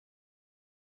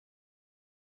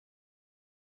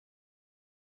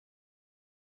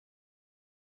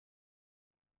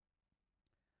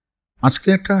আজকে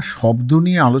একটা শব্দ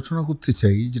নিয়ে আলোচনা করতে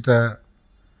চাই, যেটা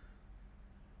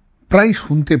প্রায়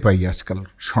শুনতে পাই আজকাল,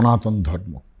 সনাতন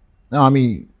ধর্ম। আমি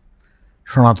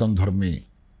সনাতন ধর্মে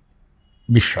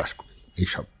বিশ্বাস করি,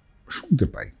 এইসব শুনতে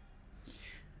পাই।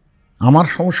 আমার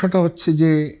সমস্যাটা হচ্ছে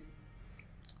যে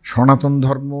সনাতন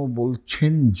ধর্ম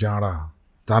বলছেন যারা,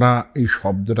 তারা এই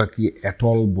শব্দটা কি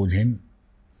অ্যাটল বোঝেন,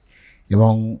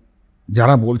 এবং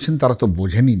যারা বলছেন তারা তো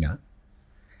বোঝেনই না,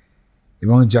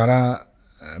 এবং যারা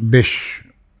বেশ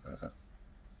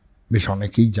বেশ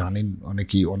অনেকেই জানেন,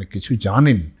 অনেকেই অনেক কিছু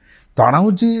জানেন, তারাও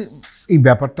যে এই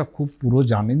ব্যাপারটা খুব পুরো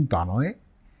জানেন তা নয়,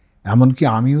 এমনকি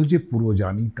আমিও যে পুরো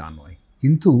জানি তা নয়।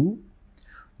 কিন্তু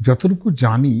যতটুকু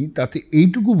জানি তাতে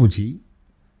এইটুকু বুঝি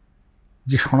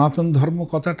যে সনাতন ধর্ম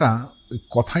কথাটা ওই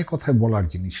কথায় কথায় বলার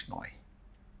জিনিস নয়,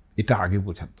 এটা আগে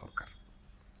বোঝার দরকার।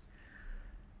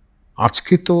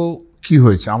 আজকে তো কি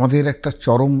হয়েছে, আমাদের একটা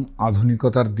চরম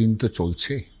আধুনিকতার দিন তো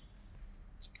চলছে,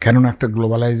 কেননা একটা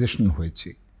গ্লোবালাইজেশন হয়েছে।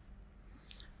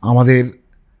 আমাদের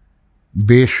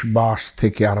বেশ বাস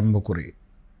থেকে আরম্ভ করে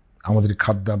আমাদের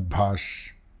খাদ্যাভ্যাস,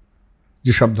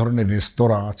 যেসব ধরনের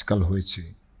রেস্তোরাঁ আজকাল হয়েছে,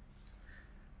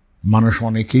 মানুষ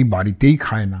অনেকেই বাড়িতেই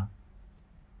খায় না,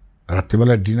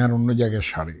 রাত্রিবেলা ডিনার অন্য জায়গায়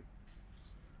সারে।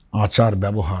 আচার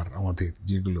ব্যবহার আমাদের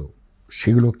যেগুলো,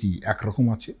 সেগুলো কি একরকম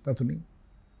আছে? তা তো নেই,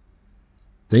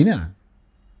 তাই না?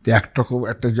 তো একরকম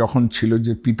একটা যখন ছিল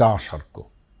যে পিতা সর্গ,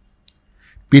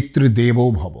 পিতৃদেবো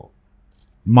ভব,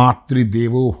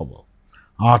 মাতৃদেবো ভব,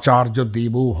 আচার্য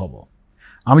দেবও ভব।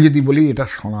 আমি যদি বলি এটা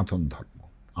সনাতন ধর্ম,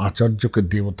 আচার্যকে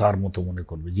দেবতার মতো মনে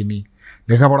করবে, যিনি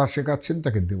লেখাপড়া শেখাচ্ছেন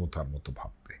তাকে দেবতার মতো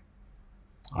ভাববে।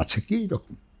 আছে কি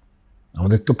এরকম?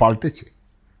 আমাদের তো পাল্টেছে।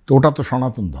 তো ওটা তো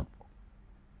সনাতন ধর্ম,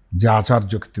 যে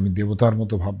আচার্যকে তুমি দেবতার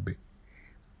মতো ভাববে,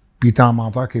 পিতা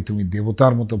মাতাকে তুমি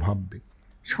দেবতার মতো ভাববে,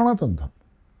 সনাতন ধর্ম।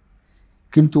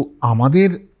 কিন্তু আমাদের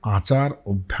আচার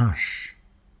অভ্যাস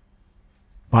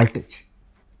পাল্টেছে,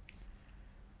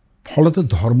 ফলত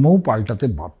ধর্মও পাল্টাতে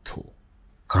বাধ্য।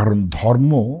 কারণ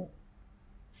ধর্ম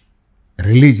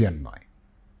রিলিজিয়ান নয়।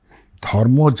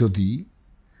 ধর্ম যদি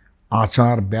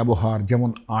আচার ব্যবহার, যেমন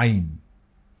আইন,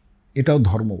 এটাও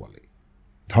ধর্ম বলে।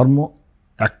 ধর্ম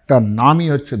একটা নামই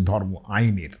হচ্ছে ধর্ম,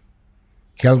 আইনের।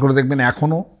 খেয়াল করে দেখবেন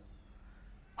এখনও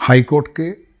হাইকোর্টকে,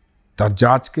 তার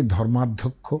জাজকে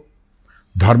ধর্মাধ্যক্ষ,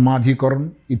 ধর্মাধিকরণ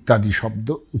ইত্যাদি শব্দ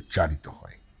উচ্চারিত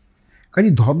হয়।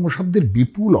 কাজে ধর্ম শব্দের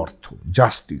বিপুল অর্থ,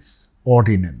 জাস্টিস,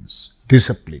 অর্ডিন্যান্স,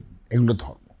 ডিসিপ্লিন, এগুলো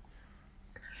ধর্ম।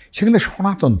 সেখানে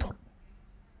সনাতন ধর্ম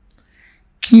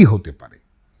কি হতে পারে,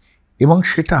 এবং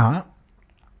সেটা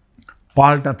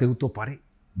পাল্টাতেও তো পারে।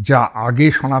 যা আগে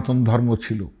সনাতন ধর্ম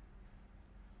ছিল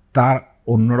তার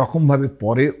অন্যরকমভাবে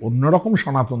পরে অন্যরকম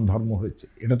সনাতন ধর্ম হয়েছে,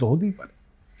 এটা তো হতেই পারে,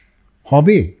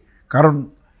 হবে। কারণ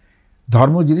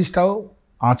ধর্ম জিনিসটাও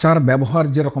আচার ব্যবহার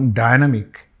যেরকম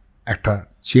ডায়নামিক একটা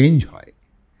চেঞ্জ হয়,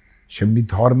 সেমনি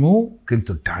ধর্মও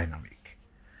কিন্তু ডায়নামিক।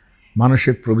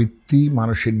 মানুষের প্রবৃত্তি,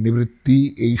 মানুষের নিবৃত্তি,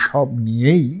 এই সব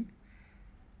নিয়েই,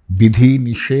 বিধি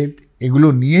নিষেধ, এগুলো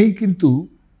নিয়েই কিন্তু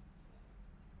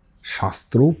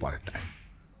শাস্ত্রও পাল্টায়,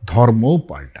 ধর্মও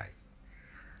পাল্টায়।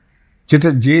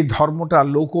 যে ধর্মটা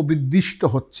লোকবিদ্দিষ্ট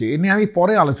হচ্ছে, এ নিয়ে আমি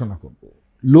পরে আলোচনা করব।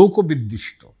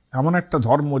 লোকবিদ্দিষ্ট এমন একটা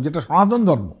ধর্ম যেটা সনাতন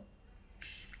ধর্ম,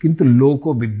 কিন্তু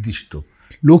লোকবিদ্দিষ্ট,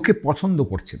 লোকে পছন্দ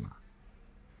করছে না।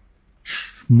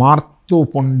 স্মার্ত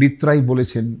পণ্ডিতরাই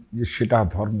বলেছেন যে সেটা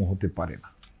ধর্ম হতে পারে না।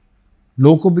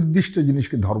 লোকবিদ্দিষ্ট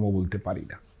জিনিসকে ধর্ম বলতে পারি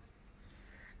না।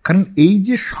 কারণ এই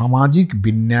যে সামাজিক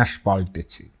বিন্যাস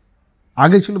পাল্টেছে,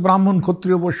 আগে ছিল ব্রাহ্মণ,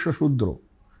 ক্ষত্রিয়, বৈশ্য, শূদ্র,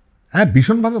 হ্যাঁ,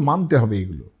 ভীষণভাবে মানতে হবে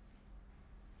এগুলো।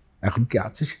 এখন কি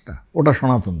আছে সেটা? ওটা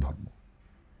সনাতন ধর্ম,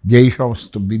 যে এই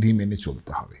সমস্ত বিধি মেনে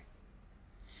চলতে হবে।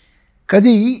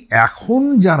 কাজেই এখন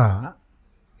যারা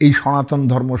এই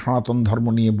সনাতন ধর্ম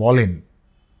নিয়ে বলেন,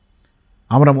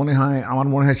 আমার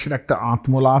মনে হয় সেটা একটা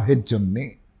আত্মলাভের জন্যে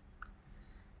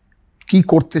কি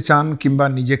করতে চান, কিংবা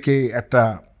নিজেকে একটা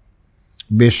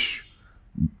বেশ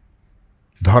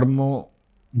ধর্ম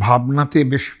ভাবনাতে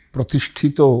বেশ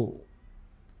প্রতিষ্ঠিত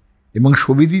এবং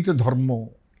সুবিদিত ধর্ম,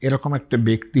 এরকম একটা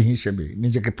ব্যক্তি হিসেবে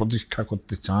নিজেকে প্রতিষ্ঠা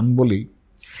করতে চান বলেই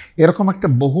এরকম একটা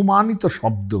বহুমানিত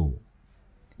শব্দ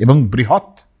এবং বৃহৎ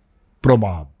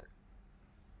প্রবাদ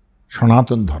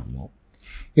সনাতন ধর্ম,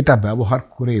 এটা ব্যবহার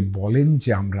করে বলেন যে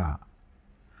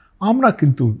আমরা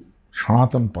কিন্তু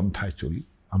সনাতন পন্থায় চলি,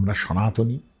 আমরা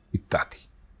সনাতনী ইত্যাদি।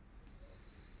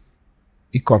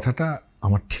 এই কথাটা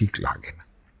আমার ঠিক লাগে না।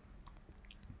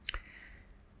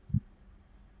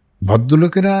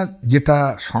 ভদ্রলোকেরা যেটা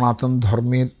সনাতন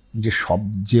ধর্মের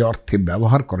যে অর্থে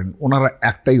ব্যবহার করেন, ওনারা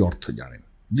একটাই অর্থ জানেন,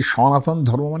 যে সনাতন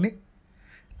ধর্ম মানে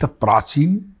তা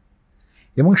প্রাচীন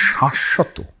এবং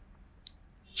শাশ্বত,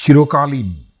 চিরকালীন,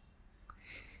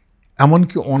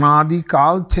 এমনকি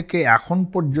অনাদিকাল থেকে এখন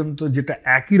পর্যন্ত যেটা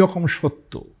একই রকম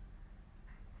সত্য,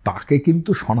 তাকে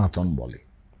কিন্তু সনাতন বলে।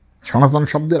 সনাতন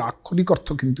শব্দের আক্ষরিক অর্থ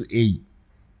কিন্তু এই,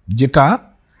 যেটা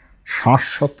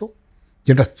শাশ্বত,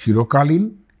 যেটা চিরকালীন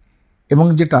এবং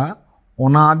যেটা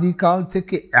অনাদিকাল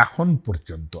থেকে এখন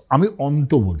পর্যন্ত, আমি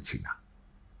অন্ত বলছি না,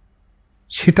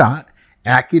 সেটা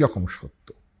একই রকম সত্য।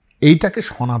 এইটাকে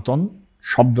সনাতন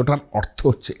শব্দটার অর্থ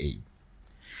হচ্ছে এই।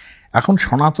 এখন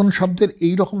সনাতন শব্দের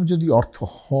এই রকম যদি অর্থ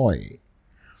হয়,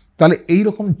 তাহলে এই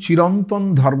রকম চিরন্তন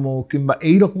ধর্ম কিংবা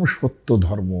এই রকম সত্য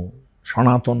ধর্ম,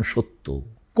 সনাতন সত্য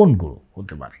কোনগুলো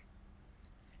হতে পারে?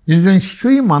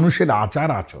 নিশ্চয়ই মানুষের আচার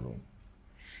আচরণ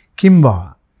কিংবা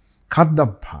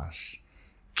খাদ্যাভ্যাস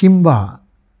কিংবা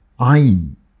আইন,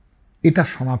 এটা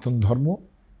সনাতন ধর্ম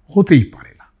হতেই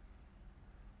পারে না।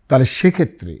 তাহলে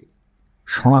সেক্ষেত্রে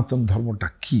সনাতন ধর্মটা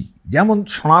কি? যেমন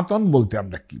সনাতন বলতে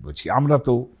আমরা কি বুঝি? আমরা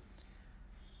তো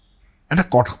একটা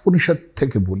কঠোপনিষদ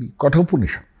থেকে বলি।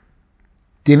 কঠোপনিষদ,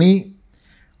 তিনি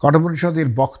কঠোপনিষদের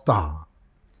বক্তা,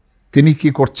 তিনি কি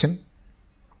করছেন?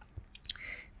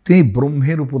 তিনি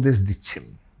ব্রহ্মের উপদেশ দিচ্ছেন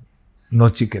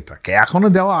নচিকেতাকে। এখনো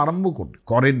দেওয়া আরম্ভ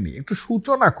করেননি, একটু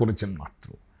সূচনা করেছেন মাত্র।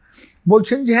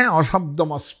 বলছেন যে হ্যাঁ,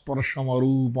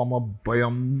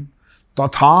 অশব্দমস্পর্শমরূপমব্যয়ম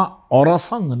তথা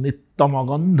অরসং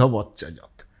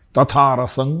নিত্যমগন্ধবচ্চযৎ, তথা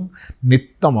রসং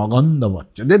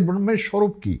নিত্যমগন্ধবচ্চযৎ। ব্রহ্মের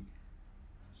স্বরূপ কি?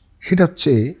 সেটা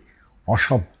হচ্ছে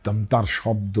অশব্দম, তার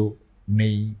শব্দ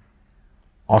নেই।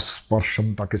 অস্পর্শম,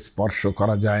 তাকে স্পর্শ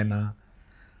করা যায় না।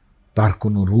 তার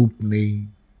কোনো রূপ নেই।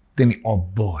 তিনি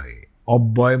অব্যয়।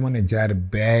 অব্যয় মানে যার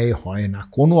ব্যয় হয় না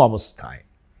কোনো অবস্থায়।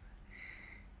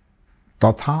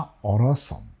 তথা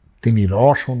অরসম, তিনি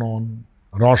রসও নন।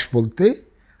 রস বলতে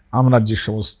আমরা যে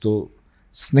সমস্ত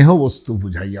স্নেহবস্তু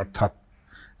বুঝাই, অর্থাৎ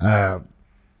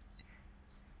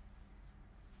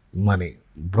মানে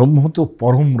ব্রহ্ম তো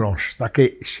পরম রস, তাকে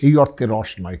সেই অর্থে রস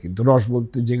নয়। কিন্তু রস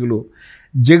বলতে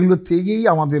যেগুলো থেকেই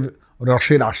আমাদের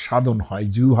রসের আস্বাদন হয়,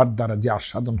 জিহ্বার দ্বারা যে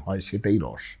আস্বাদন হয় সেটাই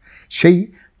রস। সেই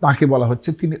তাকে বলা হচ্ছে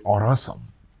তিনি অরসম,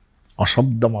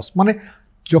 অশব্দমস, মানে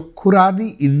চক্ষুরাদি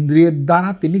ইন্দ্রিয়ের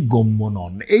দ্বারা তিনি গম্য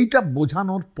নন। এইটা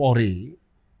বোঝানোর পরে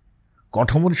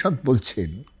কঠোপনিষদ বলছেন,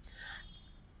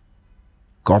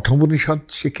 কঠোপনিষদ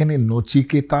সেখানে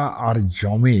নচিকেতা আর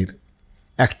যমের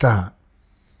একটা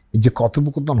যে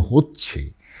কথোপকথন হচ্ছে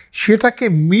সেটাকে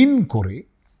মিন করে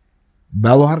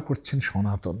ব্যবহার করছেন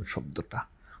সনাতন শব্দটা।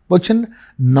 বলছেন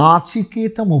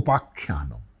নাচিকেতম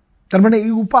উপাখ্যানম, তার মানে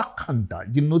এই উপাখ্যানটা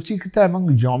যে নচিকেতা এবং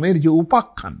যমের যে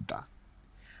উপাখ্যানটা,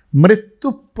 মৃত্যু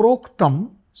প্রোক্তম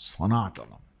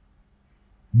সনাতনম।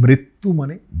 মৃত্যু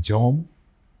মানে যম,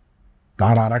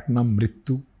 তার আর এক নাম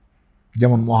মৃত্যু।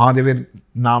 যেমন মহাদেবের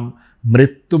নাম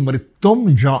মৃত্যু, মৃত্যুম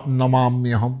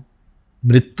নমাম্যহম,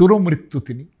 মৃত্যুরও মৃত্যু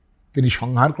তিনি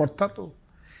সংহারকর্তা। তো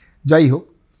যাই হোক,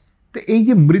 তো এই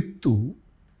যে মৃত্যু,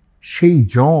 সেই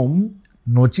যম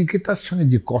নচিকেতার সঙ্গে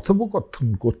যে কথোপকথন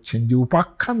করছেন, যে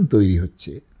উপাখ্যান তৈরি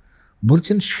হচ্ছে,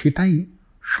 বলছেন সেটাই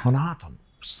সনাতন,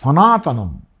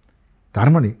 সনাতনম। তার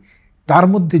মানে তার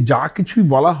মধ্যে যা কিছুই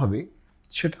বলা হবে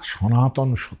সেটা সনাতন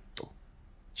সত্য,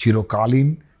 চিরকালীন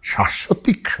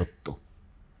শাশ্বতিক সত্য।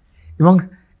 এবং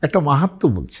একটা মাহাত্ম্য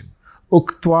বলছেন,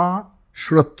 উক্ত্বা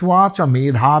শ্রুত্বা চ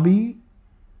মেধাবী,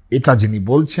 এটা যিনি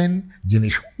বলছেন, যিনি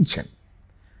শুনছেন,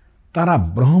 তারা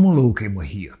ব্রহ্মলোকে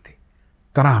মহীয়তে,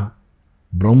 তারা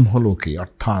ব্রহ্মলোকে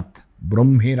অর্থাৎ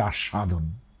ব্রহ্মের আস্বাদন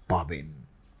পাবেন।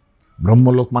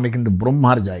 ব্রহ্মলোক মানে কিন্তু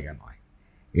ব্রহ্মার জায়গা নয়,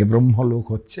 এ ব্রহ্মলোক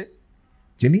হচ্ছে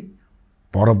যিনি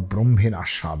পরব্রহ্মের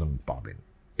আস্বাদন পাবেন।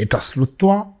 এটা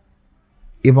শ্রুত্বা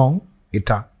এবং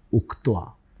এটা উক্ত্বা,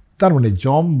 তার মানে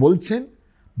যম বলছেন,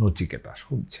 নচিকেতা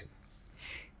শুনছেন।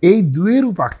 এই দুয়ের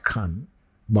উপাখ্যান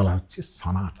বলা হচ্ছে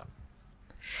সনাতন।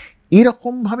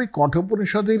 এরকমভাবে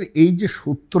কঠোপনিষদের এই যে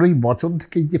সূত্র, এই বচন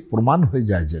থেকে যে প্রমাণ হয়ে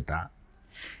যায়,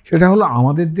 সেটা হলো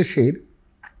আমাদের দেশের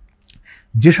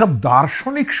যেসব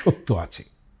দার্শনিক সত্য আছে,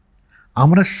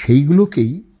 আমরা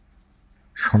সেইগুলোকেই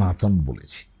সনাতন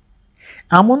বলেছি।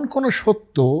 এমন কোনো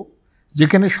সত্য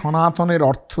যেখানে সনাতনের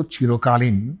অর্থ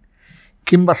চিরকালীন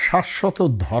কিংবা শাশ্বত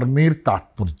ধর্মের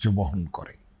তাৎপর্য বহন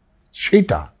করে,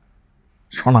 সেটা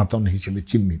সনাতন হিসেবে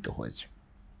চিহ্নিত হয়েছে।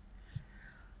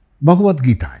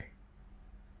 ভগবদ্গীতায়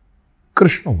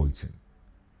কৃষ্ণ বলছেন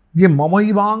যে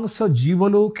মমৈবাংশ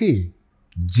জীবলোকে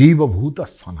জীবভূত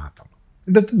সনাতন।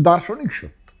 এটা তো দার্শনিক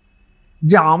সত্য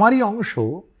যে আমারই অংশ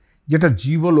যেটা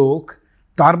জীবলোক,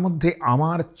 তার মধ্যে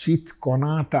আমার চিৎ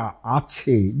কণাটা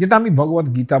আছে, যেটা আমি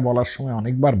ভগবদ্গীতা বলার সময়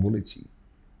অনেকবার বলেছি।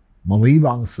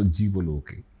 মমৈবাংশ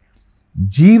জীবলোকে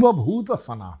জীবভূত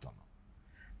সনাতন।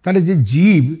 তাহলে যে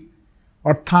জীব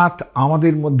অর্থাৎ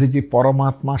আমাদের মধ্যে যে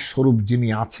পরমাত্মা স্বরূপ যিনি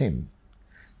আছেন,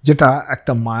 যেটা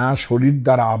একটা মায়া শরীর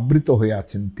দ্বারা আবৃত হয়ে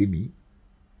আছেন তিনি,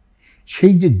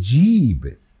 সেই যে জীব,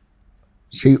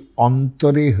 সেই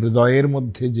অন্তরে হৃদয়ের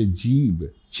মধ্যে যে জীব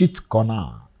চিৎকণা,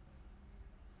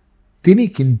 তিনি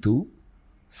কিন্তু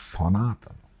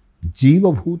সনাতন,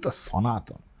 জীবভূত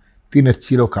সনাতন। তিনি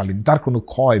চিরকালীন, তার কোনো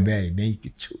ক্ষয় ব্যয় নেই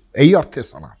কিছু, এই অর্থে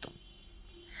সনাতন।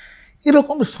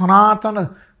 এরকম সনাতন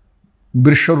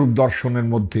বিশ্বরূপ দর্শনের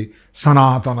মধ্যে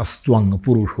সনাতনস্ত্বং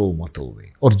পুরুষো মতবে,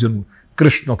 অর্জুন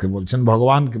কৃষ্ণকে বলছেন,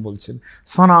 ভগবানকে বলছেন,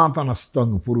 সনাতনস্ত্বং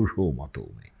পুরুষো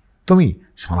মতবে, তুমি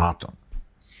সনাতন।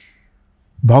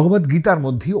 ভগবদ গীতার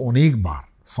মধ্যে অনেকবার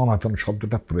সনাতন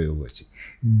শব্দটা প্রয়োগ হয়েছে।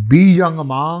 বীজং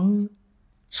মাং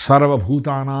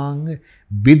সর্বভূতানাং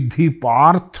বিদ্ধি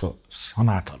পার্থ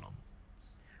সনাতনম।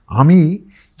 আমি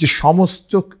যে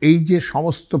সমস্ত, এই যে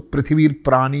সমস্ত পৃথিবীর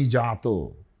প্রাণী জাত,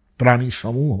 প্রাণী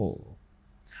সমূহ,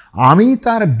 আমি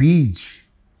তার বীজ,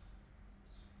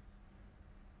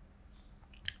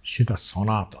 সেটা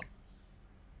সনাতন।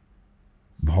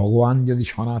 ভগবান যদি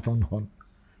সনাতন হন,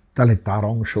 তাহলে তার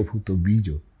অংশভূত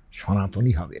বীজও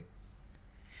সনাতনই হবে।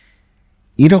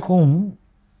 এরকম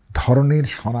ধরনের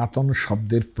সনাতন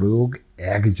শব্দের প্রয়োগ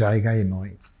এক জায়গায়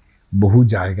নয়, বহু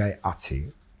জায়গায় আছে,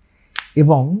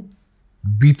 এবং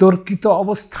বিতর্কিত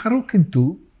অবস্থারও কিন্তু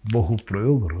বহু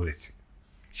প্রয়োগ রয়েছে।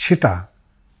 সেটা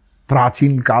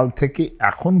প্রাচীন কাল থেকে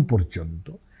এখন পর্যন্ত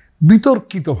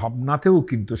বিতর্কিত ভাবনাতেও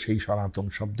কিন্তু সেই সনাতন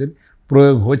শব্দের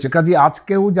প্রয়োগ হয়েছে। কাজে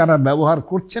আজকেও যারা ব্যবহার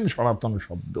করছেন সনাতন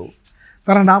শব্দ,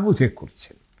 তারা না বুঝে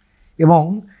করছেন, এবং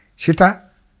সেটা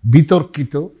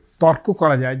বিতর্কিত, তর্ক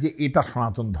করা যায় যে এটা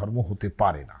সনাতন ধর্ম হতে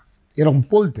পারে না, এরকম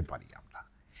বলতে পারি আমরা।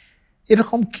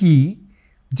 এরকম কি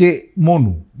যে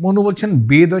মনু বলছেন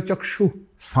বেদ চক্ষু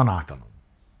সনাতন,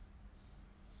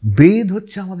 বেদ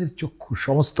হচ্ছে আমাদের চক্ষু,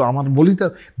 সমস্ত, আমার বলি তো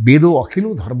বেদ অখিল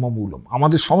ধর্মমূলম,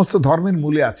 আমাদের সমস্ত ধর্মের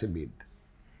মূলে আছে বেদ।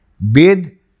 বেদ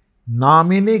না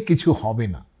মেনে কিছু হবে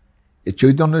না। এই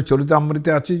চৈতন্য চরিতামৃতে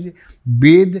আছে যে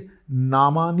বেদ না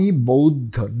মানি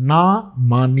বৌদ্ধ, না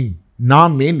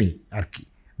মেনে আর কি,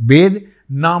 বেদ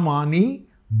না মানি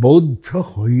বৌদ্ধ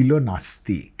হইল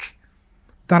নাস্তিক।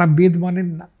 তারা বেদ মানেন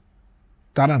না,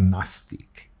 তারা নাস্তিক,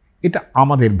 এটা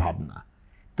আমাদের ভাবনা।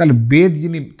 তাহলে বেদ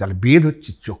যিনি, তাহলে বেদ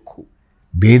হচ্ছে চক্ষু,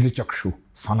 বেদ চক্ষু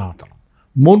সনাতন,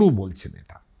 মনু বলছেন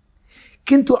এটা।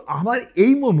 কিন্তু আমার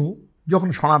এই মনু যখন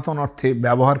সনাতন অর্থে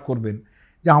ব্যবহার করবেন,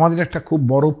 যে আমাদের একটা খুব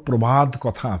বড় প্রবাদ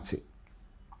কথা আছে,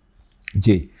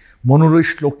 যে মনুর ওই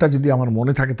শ্লোকটা যদি আমার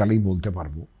মনে থাকে তাহলেই বলতে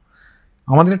পারবো।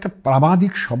 আমাদের একটা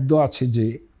প্রাবাদিক শব্দ আছে যে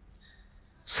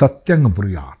সত্যং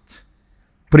ব্রূয়াৎ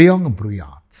প্রিয়ং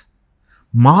ব্রূয়াৎ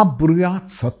মা ব্রূয়াৎ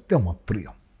সত্যম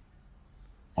অপ্রিয়ম।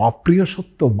 অপ্রিয়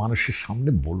সত্য মানুষের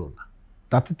সামনে বলো না,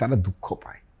 তাতে তারা দুঃখ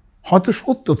পায়। হয়তো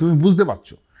সত্য, তুমি বুঝতে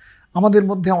পারছো। আমাদের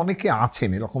মধ্যে অনেকে আছেন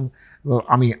এরকম,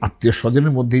 আমি আত্মীয়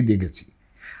স্বজনের মধ্যেই দেখেছি,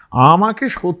 আমাকে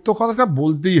সত্য কথাটা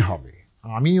বলতেই হবে,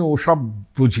 আমি ওসব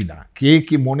বুঝি না, কে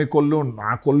কি মনে করলো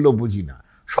না করলো বুঝি না,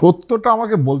 সত্যটা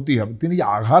আমাকে বলতেই হবে। তিনি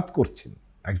আঘাত করছেন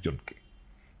একজনকে,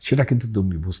 সেটা কিন্তু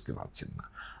তুমি বুঝতে পারছেন না।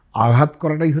 আঘাত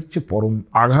করাটাই হচ্ছে পরম,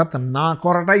 আঘাত না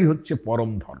করাটাই হচ্ছে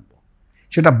পরম ধর্ম,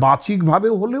 সেটা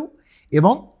বাচিকভাবেও হলেও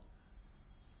এবং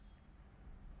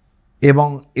এবং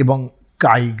এবং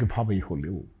কায়িকভাবেই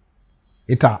হলেও,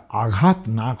 এটা আঘাত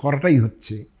না করাটাই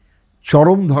হচ্ছে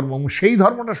চরম ধর্ম, এবং সেই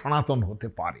ধর্মটা সনাতন হতে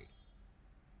পারে।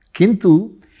 কিন্তু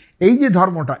এই যে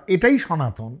ধর্মটা, এটাই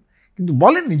সনাতন, কিন্তু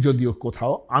বলেননি যদিও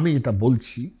কোথাও, আমি এটা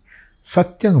বলছি,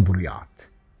 সত্যং ব্রূয়াৎ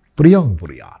প্রিয়ং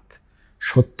ব্রূয়াৎ,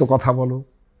 সত্য কথা বলো,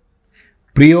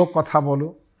 প্রিয় কথা বলো,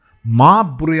 মা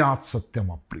ব্রূয়াৎ সত্যম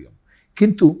অপ্রিয়ম,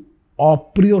 কিন্তু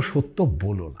অপ্রিয় সত্য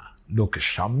বলো না লোকের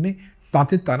সামনে,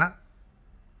 তাতে তারা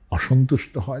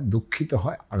অসন্তুষ্ট হয়, দুঃখিত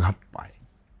হয়, আঘাত পায়।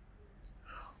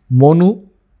 মনু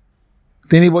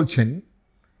তিনি বলছেন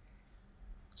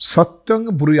সত্যং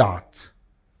ব্রূয়াৎ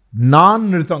না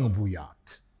নৃতং ব্রূয়াৎ,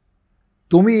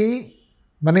 তুমি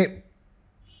মানে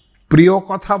প্রিয়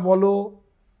কথা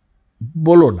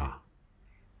বলো না,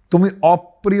 তুমি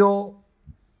অপ্রিয়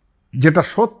যেটা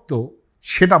সত্য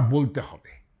সেটা বলতে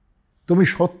হবে। তুমি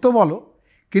সত্য বলো,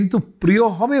 কিন্তু প্রিয়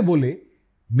হবে বলে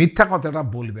মিথ্যা কথাটা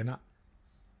বলবে না।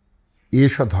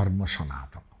 এস ধর্ম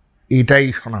সনাতন, এটাই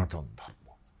সনাতন ধর্ম।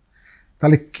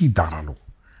 তাহলে কি দাঁড়ালো?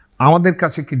 আমাদের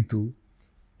কাছে কিন্তু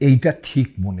এইটা ঠিক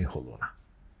মনে হলো না,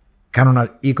 কেননা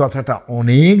এই কথাটা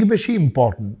অনেক বেশি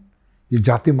ইম্পর্টেন্ট, যে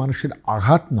যাতে মানুষের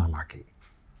আঘাত না লাগে।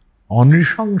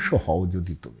 অনৃশংস হও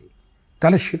যদি তুমি,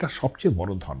 তাহলে সেটা সবচেয়ে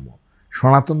বড় ধর্ম,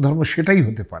 সনাতন ধর্ম সেটাই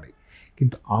হতে পারে।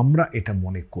 কিন্তু আমরা এটা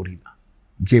মনে করি না।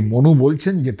 যে মনু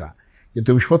বলছেন যেটা, যে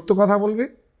তুমি সত্য কথা বলবে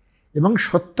এবং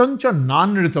সত্যঞ্চ না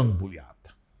নৃতং ব্রূয়াৎ,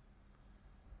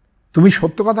 তুমি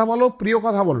সত্য কথা বলো, প্রিয়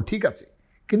কথা বলো, ঠিক আছে,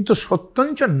 কিন্তু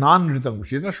সত্যঞ্চ না নৃতং,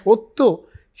 যেটা সত্য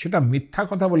সেটা মিথ্যা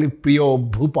কথা বলে প্রিয়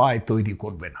অভ্যুপায় তৈরি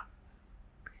করবে না।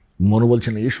 মনু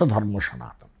বলছেন এসো ধর্ম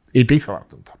সনাতন, এটাই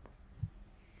সনাতন ধর্ম।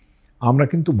 আমরা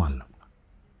কিন্তু মানলাম না।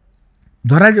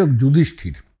 ধরা যাক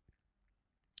যুধিষ্ঠির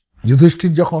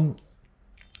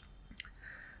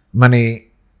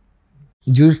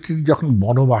যখন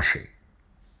বনবাসে,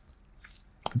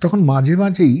 তখন মাঝে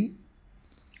মাঝেই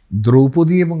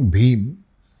দ্রৌপদী এবং ভীম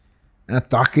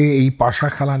তাকে এই পাশা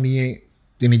খেলা নিয়ে,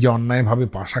 তিনি যে অন্যায়ভাবে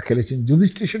পাশা খেলেছেন,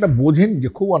 যুধিষ্ঠির সেটা বোঝেন যে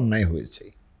খুব অন্যায় হয়েছে,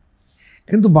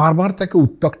 কিন্তু বারবার তাকে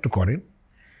উত্ত্যক্ত করেন।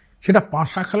 সেটা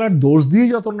পাশা খেলার দোষ দিয়ে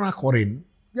যত না করেন,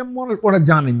 যেমন ওরা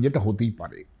জানেন যেটা হতেই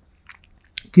পারে,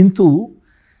 কিন্তু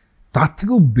তার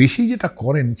থেকেও বেশি যেটা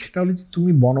করেন সেটা হলো যে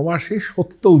তুমি বনবাসে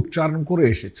সত্য উচ্চারণ করে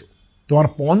এসেছো। তোমার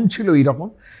পণ ছিল এইরকম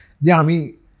যে আমি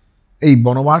এই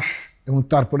বনবাস এবং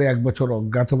তারপরে 1 বছর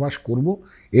অজ্ঞাতবাস করব,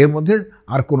 এর মধ্যে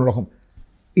আর কোনো রকম।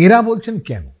 এরা বলছেন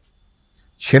কেন?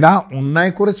 সেটা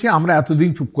অন্যায় করেছে, আমরা এতদিন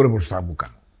চুপ করে বসে থাকবো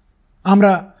কেন?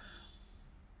 আমরা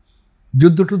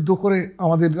যুদ্ধ করে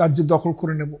আমাদের রাজ্য দখল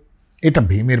করে নেব। এটা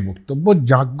ভীমের বক্তব্য।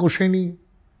 যাজ্ঞসেনী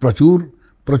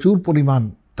প্রচুর পরিমাণ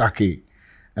তাকে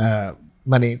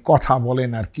কথা বলেন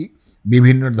আর কি,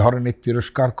 বিভিন্ন ধরনের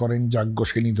তিরস্কার করেন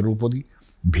যাজ্ঞসেনী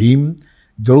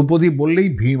দ্রৌপদী বললেই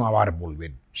ভীম আবার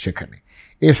বলবেন সেখানে।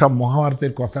 এসব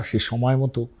মহাভারতের কথা সে সময়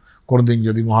মতো কোনোদিন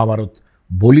যদি মহাভারত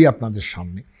বলি আপনাদের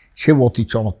সামনে, সে অতি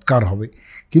চমৎকার হবে।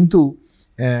 কিন্তু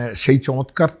সেই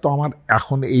চমৎকার তো আমার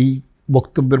এখন এই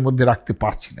বক্তব্যের মধ্যে রাখতে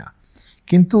পারছি না।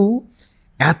 কিন্তু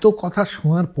এত কথা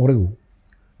শোনার পরেও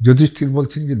যুধিষ্ঠির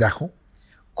বলছেন যে দেখো,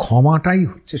 ক্ষমাটাই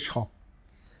হচ্ছে সব।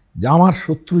 যে আমার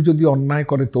শত্রু যদি অন্যায়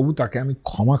করে তবু তাকে আমি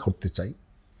ক্ষমা করতে চাই,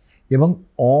 এবং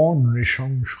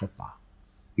অনৃশংসতা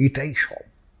এটাই সব,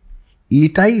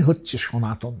 এটাই হচ্ছে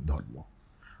সনাতন ধর্ম।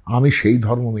 আমি সেই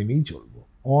ধর্ম মেনেই চলব।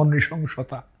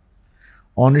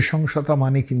 অনৃশংসতা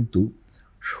মানে কিন্তু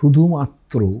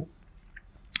শুধুমাত্র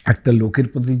একটা লোকের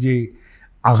প্রতি যে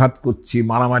আঘাত করছি,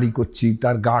 মারামারি করছি,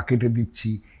 তার গা কেটে দিচ্ছি,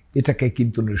 এটাকে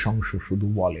কিন্তু নৃশংস শুধু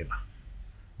বলে না।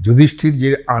 যুধিষ্ঠির যে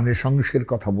নৃশংসের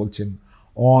কথা বলছেন,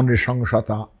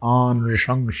 অনৃশংসতা,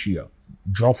 অনৃশংসীয়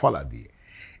জফলা দিয়ে,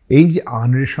 এই যে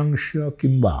অনৃশংসীয়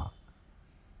কিংবা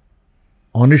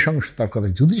অনৃশংসতার কথা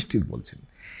যুধিষ্ঠির বলছেন,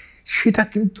 সেটা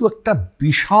কিন্তু একটা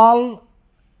বিশাল,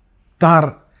 তার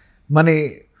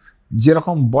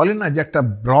যেরকম বলে না যে একটা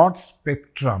ব্রড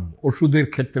স্পেকট্রাম, ওষুধের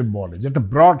ক্ষেত্রে বলে যে একটা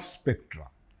ব্রড স্পেকট্রাম,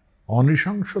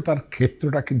 অনৃশংসতার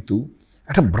ক্ষেত্রটা কিন্তু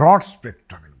একটা ব্রড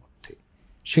স্পেকট্রামের মধ্যে।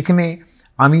 সেখানে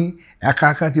আমি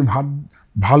একা যে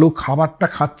ভালো খাবারটা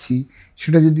খাচ্ছি,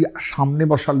 সেটা যদি সামনে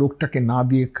বসা লোকটাকে না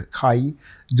দিয়ে খাই,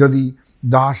 যদি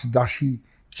দাসী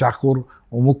চাকর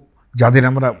অমুক, যাদের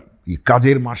আমরা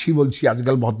কাজের মাসি বলছি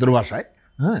আজকাল ভদ্র ভাষায়,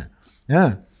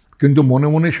 কিন্তু মনে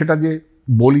মনে সেটা যে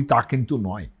বলি তা কিন্তু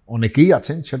নয়। অনেকেই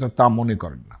আছেন সেটা তা মনে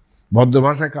করেন না, ভদ্র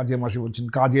ভাষায় কাজের মাসি বলছেন,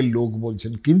 কাজের লোক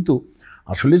বলছেন, কিন্তু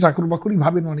আসলে চাকর বাকরই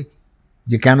ভাবেন অনেকে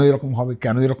যে কেন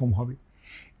এরকম হবে।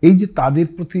 এই যে তাদের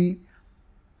প্রতি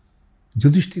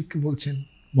যুধিষ্ঠির কি বলছেন,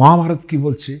 মহাভারত কি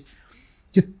বলছে,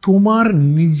 যে তোমার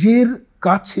নিজের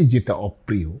কাছে যেটা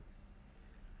অপ্রিয়,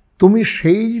 তুমি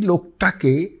সেই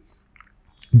লোকটাকে,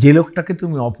 যে লোকটাকে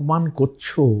তুমি অপমান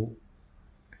করছো,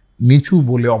 নিচু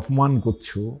বলে অপমান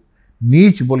করছো,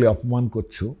 নীচ বলে অপমান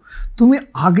করছো, তুমি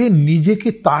আগে নিজেকে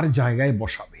তার জায়গায়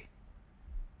বসাবে।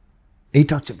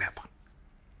 এইটা হচ্ছে ব্যাপার।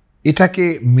 এটাকে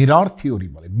মিরর থিওরি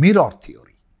বলে, মিরর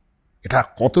থিওরি। এটা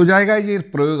কত জায়গায় যে এর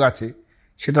প্রয়োগ আছে,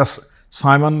 সেটা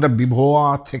সাইমনরা বিভোয়া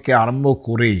থেকে আরম্ভ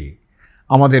করে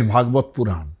আমাদের ভাগবত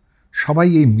পুরাণ, সবাই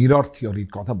এই মিরর থিওরির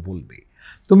কথা বলবে।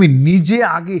 তুমি নিজে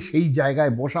আগে সেই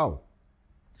জায়গায় বসাও,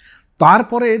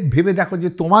 তারপরে ভেবে দেখো যে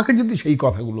তোমাকে যদি সেই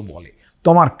কথাগুলো বলে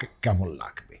তোমার কেমন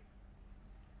লাগবে।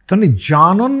 তাহলে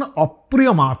জানন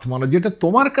অপ্রিয় মাত্মন, যেটা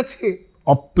তোমার কাছে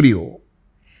অপ্রিয়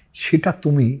সেটা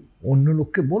তুমি অন্য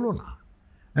লোককে বলো না।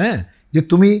 যে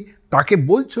তুমি তাকে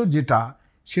বলছো যেটা,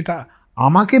 সেটা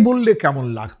আমাকে বললে কেমন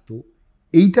লাগতো,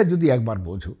 এইটা যদি একবার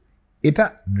বোঝো, এটা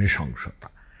নৃশংসতা।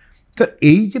 তো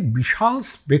এই যে বিশাল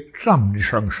স্পেকট্রাম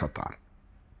নৃশংসতার,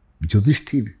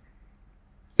 যুধিষ্ঠির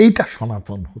এইটা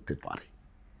সনাতন হতে পারে।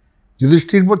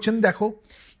 যুধিষ্ঠির বলছেন দেখো,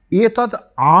 এতদ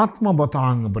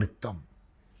আত্মবতাং বৃত্তম,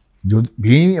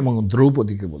 ভীম এবং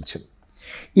দ্রৌপদীকে বলছেন,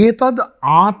 এতদ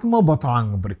আত্মবতাং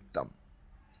বৃত্তম,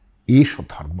 এস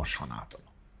ধর্ম সনাতন।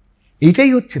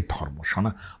 এইটাই হচ্ছে ধর্ম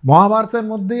মহাভারতের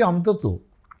মধ্যে অন্তত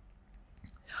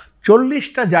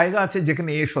 40টা জায়গা আছে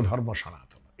যেখানে এস ধর্ম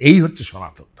সনাতন, এই হচ্ছে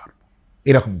সনাতন ধর্ম।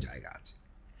 এরকম জায়গা আছে।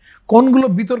 কোনগুলো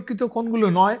বিতর্কিত, কোনগুলো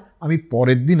নয়, আমি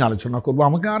পরের দিন আলোচনা করব।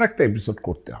 আমাকে আর একটা এপিসোড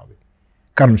করতে হবে,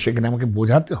 কারণ সেখানে আমাকে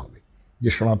বোঝাতে হবে যে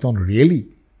সনাতন রিয়েলি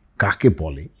কাকে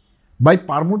বলে, বাই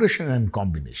পারমুটেশন অ্যান্ড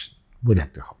কম্বিনেশন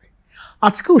বোঝাতে হবে।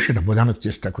 আজকেও সেটা বোঝানোর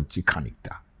চেষ্টা করছি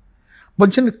খানিকটা।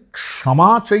 বলছেন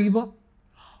সমাচৈব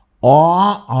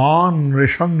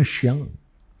অনৃশংস্যং,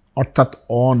 অর্থাৎ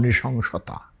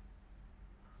অনৃশংসতা,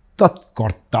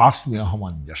 তৎকর্তাস্মি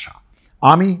অহমঞ্জসা,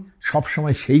 আমি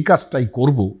সবসময় সেই কাজটাই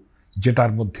করব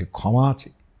যেটার মধ্যে ক্ষমা আছে,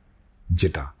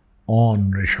 যেটা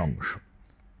অনৃশংস।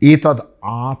 এতদ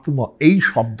আত্ম, এই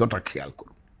শব্দটা খেয়াল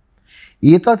করুন,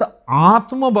 এতদ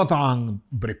আত্মবতাং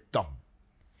বৃত্তম,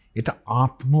 এটা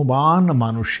আত্মবান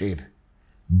মানুষের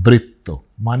বৃত্ত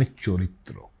মানে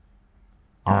চরিত্র।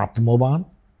 আত্মবান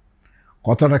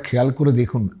কথাটা খেয়াল করে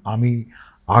দেখুন, আমি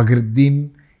আগের দিন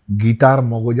গীতার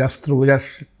মগজাস্ত্র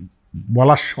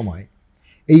বলার সময়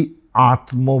এই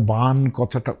আত্মবান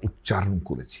কথাটা উচ্চারণ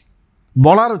করেছি,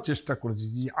 বলারও চেষ্টা করেছি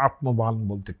যে আত্মবান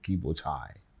বলতে কি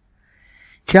বোঝায়।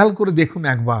 খেয়াল করে দেখুন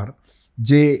একবার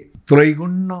যে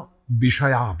ত্রৈগুণ্য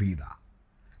বিষয়াবিরা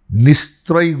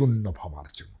নিস্ত্রৈগুণ্য ভাবার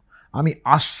জন্য, আমি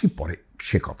আসছি পরে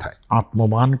সে কথায়,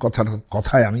 আত্মবান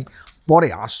কথায় আমি পরে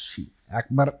আসছি।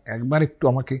 একবার একটু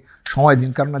আমাকে সময়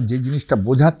দিন, কারণ যে জিনিসটা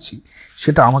বোঝাচ্ছি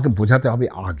সেটা আমাকে বোঝাতে হবে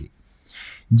আগে।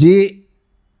 যে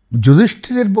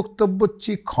যুধিষ্ঠিরের বক্তব্য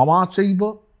হচ্ছে ক্ষমা চৈব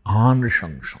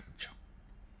আনৃশংসঞ্চ,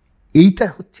 এইটা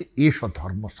হচ্ছে এস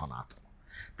ধর্ম সনাতন।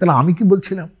 তাহলে আমি কি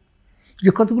বলছিলাম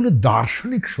যে কতগুলো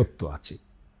দার্শনিক সত্য আছে,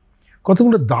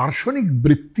 কতগুলো দার্শনিক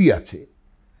বৃত্তি আছে,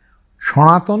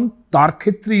 সনাতন তার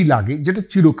ক্ষেত্রেই লাগে, যেটা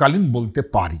চিরকালীন বলতে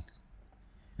পারি।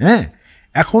 হ্যাঁ,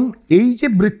 এখন এই যে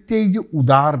বৃত্তি, এই যে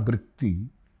উদার বৃত্তি,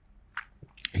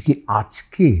 কি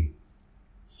আজকে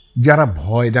যারা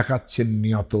ভয় দেখাচ্ছেন,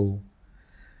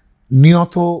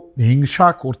 নিয়ত হিংসা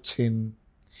করছেন,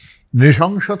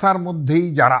 নৃশংসতার মধ্যেই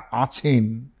যারা আছেন,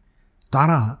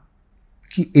 তারা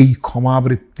কি এই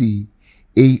ক্ষমাবৃত্তি,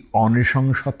 এই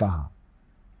অনৃশংসতা,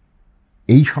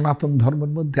 এই সনাতন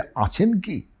ধর্মের মধ্যে আছেন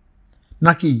কি?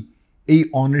 নাকি এই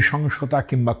অনৃশংসতা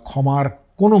কিংবা ক্ষমার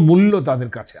কোনো মূল্য তাদের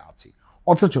কাছে আছে?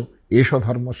 অথচ এস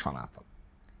ধর্ম সনাতন,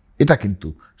 এটা কিন্তু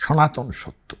সনাতন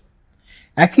সত্য।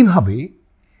 একইভাবে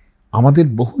আমাদের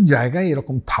বহু জায়গায়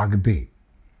এরকম থাকবে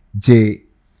যে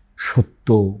সত্য,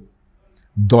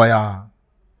 দয়া,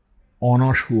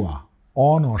 অনসূয়া।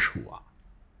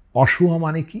 অসূয়া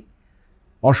মানে কি?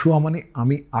 অসূয়া মানে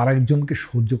আমি আরেকজনকে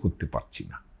সহ্য করতে পারছি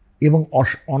না। এবং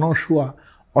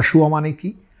অসূয়া মানে কি?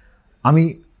 আমি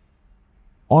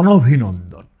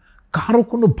অনভিনন্দন, কারো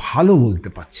কোনো ভালো বলতে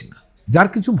পারছি না, যার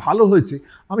কিছু ভালো হয়েছে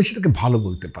আমি সেটাকে ভালো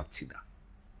বলতে পারছি না।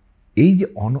 এই যে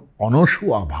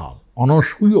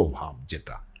অনসূয় ভাব,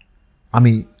 যেটা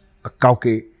আমি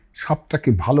কাউকে সবটাকে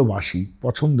ভালোবাসি,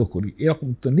 পছন্দ করি, এরকম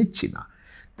তো নিচ্ছি না।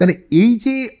 তাহলে এই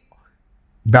যে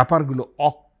ব্যাপারগুলো,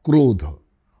 অক্রোধ,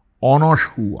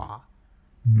 অনসূয়া,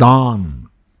 দান,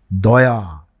 দয়া,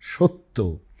 সত্য,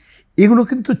 এগুলো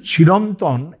কিন্তু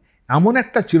চিরন্তন, এমন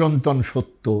একটা চিরন্তন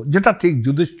সত্য যেটা ঠিক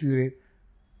যুধিষ্ঠিরের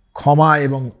ক্ষমা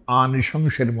এবং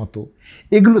আনৃশংসের মতো,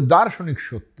 এগুলো দার্শনিক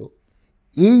সত্য।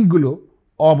 এইগুলো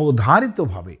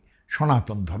অবধারিতভাবে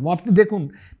সনাতন ধর্ম। আপনি দেখুন,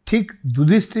 ঠিক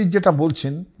যুধিষ্ঠির যেটা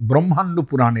বলছেন, ব্রহ্মাণ্ড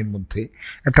পুরাণের মধ্যে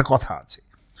একটা কথা আছে,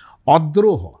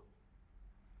 অদ্রোহ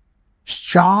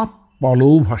শ্চাপ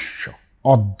পলোভস্য,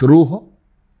 অদ্রোহ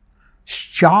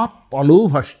শ্চাপ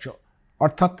পলোভস্য,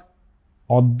 অর্থাৎ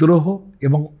অদ্রোহ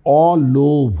এবং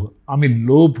অলোভ, আমি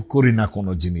লোভ করি না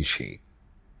কোনো জিনিসে।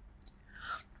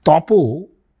 তপ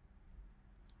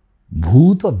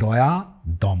ভূত দয়া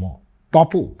দম,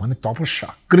 তপ মানে তপস্যা,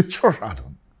 কৃচ্ছ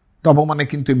সাধন। তপ মানে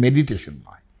কিন্তু মেডিটেশন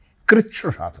নয়, কৃচ্ছ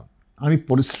সাধন, আমি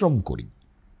পরিশ্রম করি।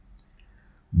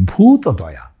 ভূত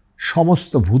দয়া,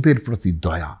 সমস্ত ভূতের প্রতি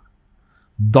দয়া।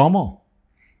 দম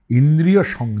ইন্দ্রিয়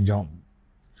সংযম।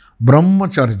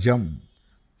 ব্রহ্মচর্যম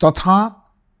তথা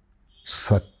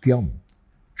সত্যম,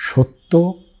 সত্য,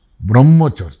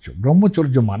 ব্রহ্মচর্য।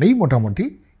 ব্রহ্মচর্য মানেই মোটামুটি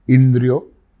ইন্দ্রিয়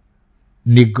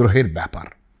নিগ্রহের ব্যাপার।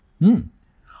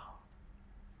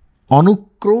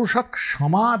 অনুক্রোশক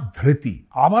সমাধৃতি,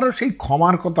 আবারও সেই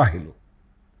ক্ষমার কথা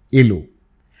এলো।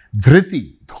 ধৃতি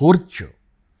ধৈর্য।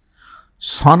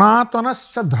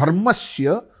 সনাতনস্য ধর্মস্য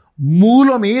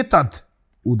মূলমেতদ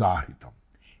উদাহৃতম,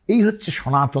 এই হচ্ছে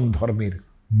সনাতন ধর্মের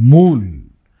মূল।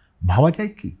 ভাবা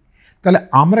যায় কি? তাহলে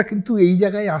আমরা কিন্তু এই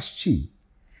জায়গায় আসছি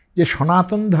যে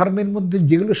সনাতন ধর্মের মধ্যে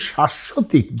যেগুলো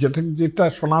শাশ্বতিক, যেটা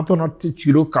সনাতন অর্থে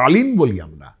চিরকালীন বলি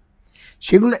আমরা,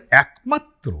 সেগুলো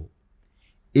একমাত্র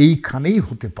এইখানেই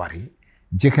হতে পারে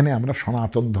যেখানে আমরা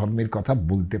সনাতন ধর্মের কথা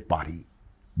বলতে পারি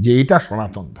যে এটা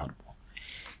সনাতন ধর্ম।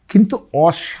 কিন্তু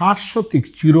অশাশ্বতিক,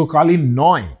 চিরকালীন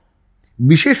নয়,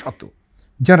 বিশেষত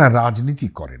যারা রাজনীতি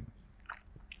করেন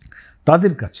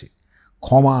তাদের কাছে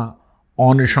ক্ষমা,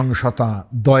 অনৃশংসতা,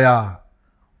 দয়া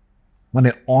মানে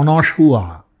অনসূয়া,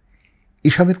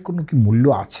 এসবের কোনো কি মূল্য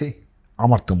আছে?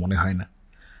 আমার তো মনে হয় না।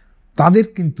 তাদের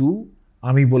কিন্তু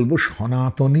আমি বলবো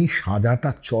সনাতনী সাজাটা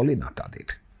চলে না তাদের।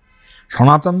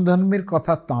 সনাতন ধর্মের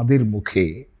কথা তাদের মুখে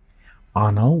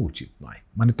আনাও উচিত নয়,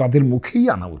 মানে তাদের মুখেই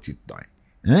আনা উচিত নয়।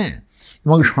 হ্যাঁ,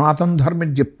 এবং সনাতন ধর্মের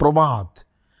যে প্রবাদ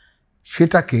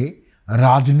সেটাকে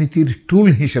রাজনীতির টুল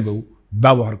হিসেবেও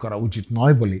ব্যবহার করা উচিত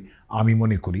নয় বলে আমি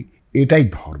মনে করি। এটাই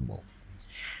ধর্ম।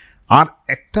 আর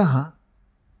একটা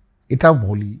এটাও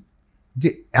বলি যে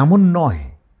এমন নয়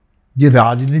যে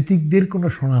রাজনীতিকদের কোনো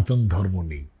সনাতন ধর্ম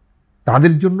নেই,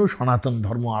 তাদের জন্য সনাতন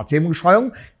ধর্ম আছে, এবং স্বয়ং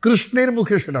কৃষ্ণের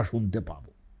মুখে সেটা শুনতে পাবো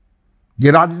যে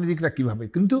রাজনীতিকরা কিভাবে।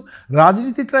 কিন্তু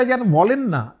রাজনীতিকরা যেন বলেন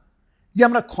না যে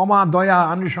আমরা ক্ষমা, দয়া,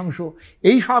 নৃশংস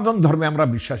এই সনাতন ধর্মে আমরা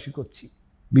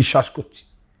বিশ্বাস করছি।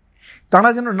 তারা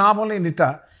যেন না বলেন এটা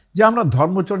যে আমরা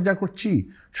ধর্মচর্যা করছি,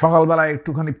 সকালবেলায়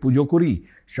একটুখানি পুজো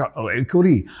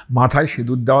করি, মাথায়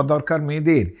সিঁদুর দেওয়া দরকার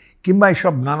মেয়েদের, কিংবা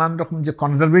এসব নানান রকম যে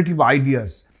কনজারভেটিভ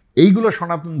আইডিয়াস, এইগুলো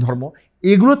সনাতন ধর্ম,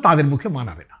 এগুলো তাদের মুখে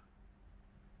মানাবে না।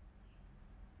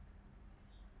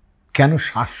 কেন?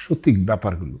 সাংস্কৃতিক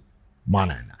ব্যাপারগুলো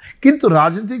মানায় না। কিন্তু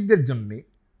রাজনীতিকদের জন্যে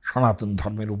সনাতন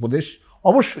ধর্মের উপদেশ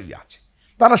অবশ্যই আছে,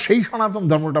 তারা সেই সনাতন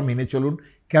ধর্মটা মেনে চলুন।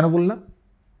 কেন বললাম?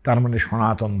 তার মানে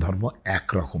সনাতন ধর্ম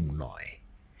একরকম নয়,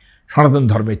 সনাতন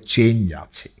ধর্মের চেঞ্জ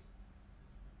আছে,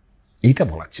 এইটা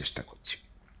বলার চেষ্টা করছি।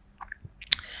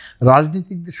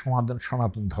 রাজনীতিকদের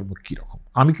সনাতন ধর্ম কীরকম,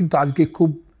 আমি কিন্তু আজকে খুব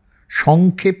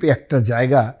সংক্ষেপে একটা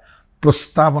জায়গা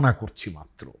প্রস্তাবনা করছি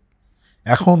মাত্র।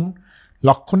 এখন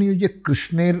লক্ষণীয় যে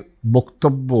কৃষ্ণের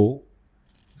বক্তব্য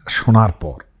শোনার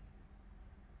পর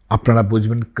আপনারা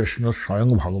বুঝবেন কৃষ্ণ স্বয়ং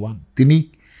ভগবান।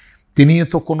 তিনিও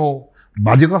তো কোনো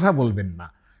বাজে কথা বলবেন না,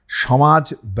 সমাজ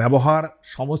ব্যবহার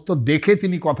সমস্ত দেখে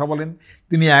তিনি কথা বলেন।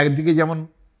 তিনি একদিকে যেমন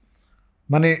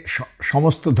মানে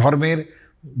সমস্ত ধর্মের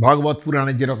ভাগবত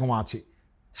পুরাণে যেরকম আছে,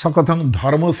 সকথং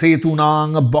ধর্ম সেতুনাং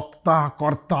বক্তা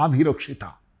কর্তাভিরক্ষিতা,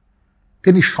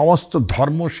 তিনি সমস্ত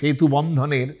ধর্ম সেতু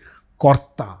বন্ধনের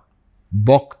কর্তা,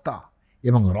 বক্তা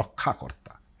এবং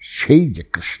রক্ষাকর্তা, সেই যে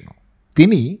কৃষ্ণ।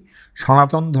 তিনি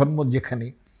সনাতন ধর্ম যেখানে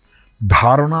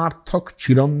ধারণার্থক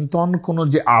চিরন্তন কোনো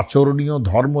যে আচরণীয়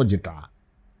ধর্ম যেটা,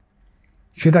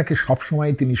 সেটাকে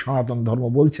সবসময় তিনি সনাতন ধর্ম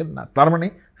বলছেন না। তার মানে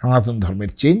সনাতন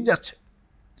ধর্মের চেঞ্জ আছে।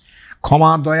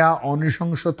 ক্ষমা, দয়া,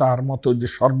 অনৃশংসতার মতো যে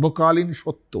সর্বকালীন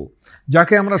সত্য,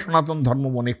 যাকে আমরা সনাতন ধর্ম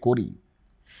মনে করি,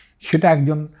 সেটা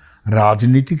একজন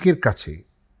রাজনীতিকের কাছে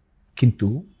কিন্তু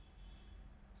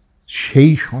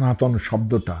সেই সনাতন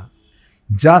শব্দটা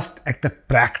জাস্ট একটা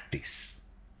প্র্যাকটিস,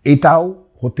 এটাও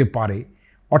হতে পারে।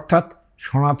 অর্থাৎ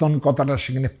সনাতন কথাটা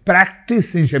সেখানে প্র্যাকটিস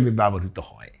হিসেবে ব্যবহৃত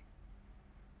হয়।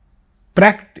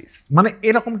 প্র্যাকটিস মানে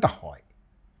এরকমটা হয়,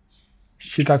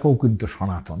 সেটাকেও কিন্তু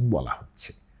সনাতন বলা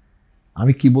হচ্ছে।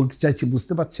 আমি কি বলতে চাইছি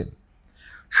বুঝতে পারছেন?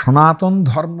 সনাতন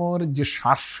ধর্মের যে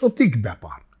শাশ্বতিক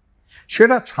ব্যাপার,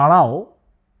 সেটা ছাড়াও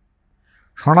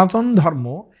সনাতন ধর্ম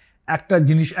একটা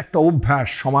জিনিস, একটা অভ্যাস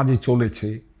সমাজে চলেছে,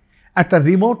 একটা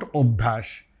রিমোট অভ্যাস,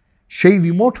 সেই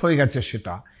রিমোট হয়ে গেছে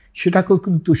সেটাকেও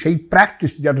কিন্তু সেই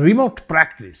প্র্যাকটিস, যেটা রিমোট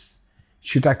প্র্যাকটিস,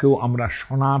 সেটাকেও আমরা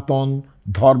সনাতন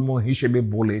ধর্ম হিসেবে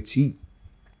বলেছি।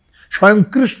 স্বয়ং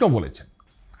কৃষ্ণ বলেছেন।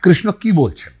 কৃষ্ণ কি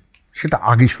বলছেন সেটা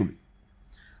আগে শুনি।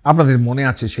 আপনাদের মনে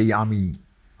আছে, সেই আমি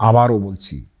আবারও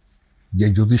বলছি যে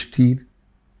যুধিষ্ঠির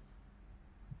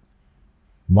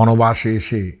বনবাসে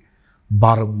এসে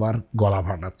বারংবার গলা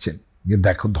ফাটাচ্ছেন যে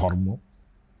দেখো ধর্ম,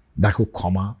 দেখো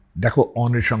ক্ষমা, দেখো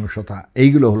অনৃশংসতা,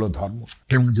 এইগুলো হলো ধর্ম।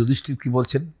 এবং যুধিষ্ঠির কি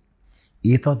বলছেন?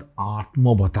 এতদ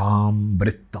আত্মবতাম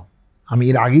বৃত্তম। আমি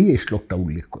এর আগেই এই শ্লোকটা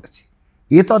উল্লেখ করেছি।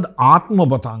 এতদ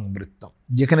আত্মবতাং বৃত্তম,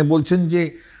 যেখানে বলছেন যে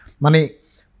মানে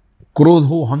ক্রোধ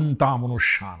হন্তা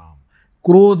মনুষ্যানাম,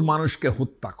 ক্রোধ মানুষকে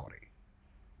হত্যা করে,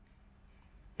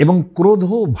 এবং ক্রোধ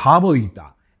ভাবয়িতা,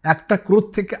 একটা ক্রোধ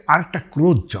থেকে আরেকটা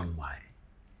ক্রোধ জন্মায়।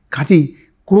 কাজেই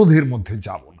ক্রোধের মধ্যে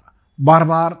যাব না।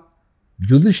 বারবার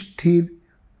যুধিষ্ঠির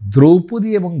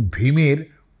দ্রৌপদী এবং ভীমের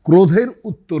ক্রোধের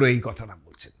উত্তরে এই কথাটা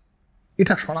বলছেন।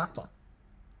 এটা সনাতন।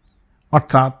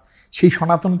 অর্থাৎ সেই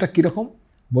সনাতনটা কীরকম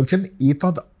বলছেন?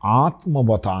 এতদ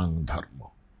আত্মবতাং ধর্ম,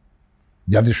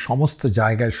 যাদের সমস্ত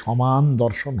জায়গায় সমান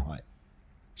দর্শন হয়,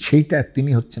 সেইটা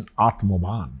তিনি হচ্ছেন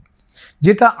আত্মবান।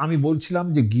 যেটা আমি বলছিলাম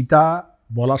যে গীতা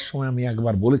বলার সময় আমি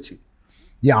একবার বলেছি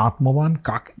যে আত্মবান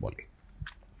কাকে বলে,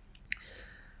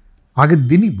 আগের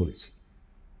দিনই বলেছি।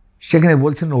 সেখানে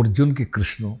বলছেন অর্জুনকে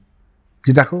কৃষ্ণ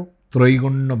যে দেখো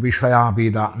ত্রৈগুণ্য বিষয়া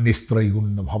বেদা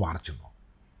নিস্ত্রৈগুণ্য ভবার্জুন,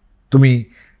 তুমি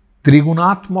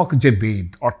ত্রিগুণাত্মক যে বেদ,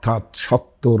 অর্থাৎ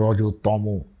সত্য, রজ, তম,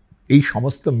 এই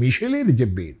সমস্ত মিশেলের যে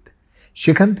বেদ,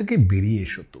 সেখান থেকে বেরিয়ে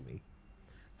এসো।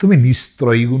 তুমি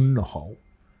নিস্ত্রৈগুণ্য হও,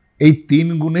 এই তিন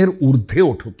গুণের ঊর্ধ্বে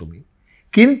ওঠো তুমি।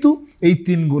 কিন্তু এই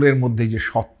তিন গুণের মধ্যে যে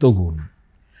সত্যগুণ,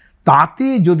 তাতে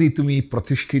যদি তুমি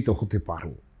প্রতিষ্ঠিত হতে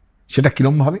পারো, সেটা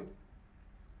কিরমভাবে?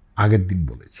 আগের দিন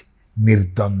বলেছি,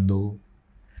 নির্দ্বন্দ্ব,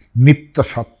 নিত্য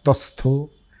সত্যস্থ,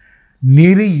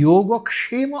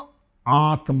 নির্যোগক্ষেম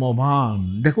আত্মবান।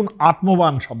 দেখুন,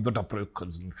 আত্মবান শব্দটা প্রয়োগ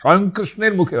করেছেন, স্বয়ং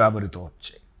কৃষ্ণের মুখে ব্যবহৃত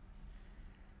হচ্ছে,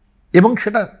 এবং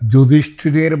সেটা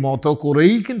যুধিষ্ঠিরের মতো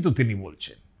করেই কিন্তু তিনি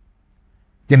বলছেন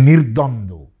যে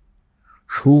নির্দ্বন্দ্ব,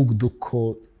 সুখ দুঃখ,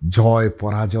 জয়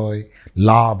পরাজয়,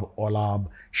 লাভ অলাভ,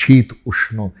 শীত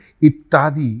উষ্ণ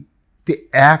ইত্যাদিতে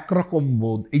একরকম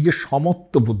বোধ, এই যে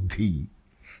সমত্ব বুদ্ধি,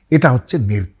 এটা হচ্ছে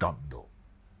নির্দ্বন্দ্ব,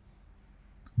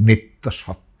 নিত্য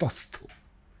সত্যস্থ।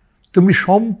 তুমি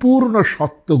সম্পূর্ণ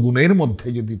সত্য গুণের মধ্যে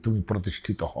যদি তুমি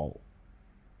প্রতিষ্ঠিত হও,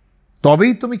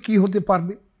 তবেই তুমি কি হতে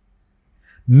পারবে?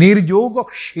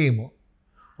 নির্যোগক্ষেম,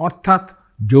 অর্থাৎ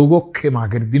যোগক্ষেম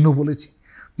আগের দিনও বলেছি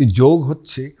যে যোগ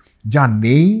হচ্ছে যা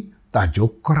নেই তা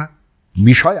যোগ করা,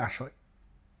 বিষয় আশয়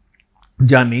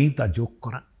যা নেই তা যোগ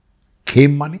করা।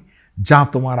 ক্ষেম মানে যা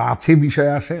তোমার আছে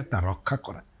বিষয় আশয় তা রক্ষা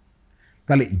করা।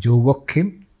 তাহলে যোগক্ষেম,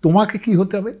 তোমাকে কি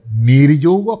হতে হবে?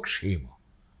 নির্যোগক্ষেম,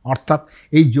 অর্থাৎ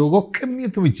এই যোগক্ষেম নিয়ে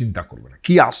তুমি চিন্তা করবে না,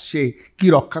 কি আসছে, কি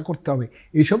রক্ষা করতে হবে,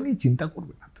 এইসব নিয়ে চিন্তা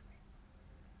করবে না তুমি।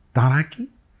 তারা কি?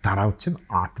 তারা হচ্ছেন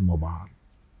আত্মবান।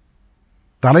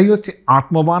 তারাই হচ্ছে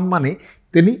আত্মবান, মানে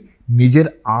তিনি নিজের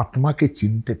আত্মাকে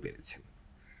চিনতে পেরেছেন।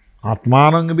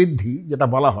 আত্মানং বিদ্ধি যেটা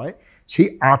বলা হয়, সেই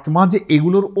আত্মা যে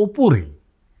এগুলোর ওপরে,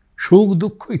 সুখ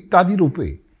দুঃখ ইত্যাদির উপরে,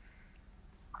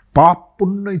 পাপ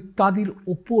পুণ্য ইত্যাদির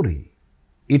ওপরে,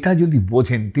 এটা যদি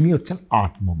বোঝেন, তিনি হচ্ছেন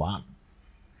আত্মবান।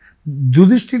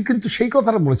 যুধিষ্ঠির কিন্তু সেই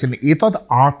কথাটা বলেছেন, এতদ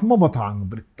আত্মবতাং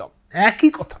বৃত্তম,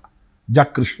 একই কথা যা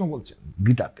কৃষ্ণ বলছেন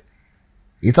গীতাতে,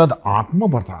 এতদ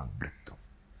আত্মবতাং বৃত্তম,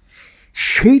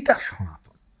 সেইটা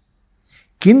সনাতন।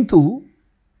 কিন্তু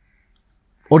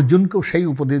অর্জুনকেও সেই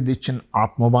উপদেশ দিচ্ছেন,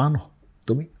 আত্মবান,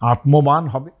 তুমি আত্মবান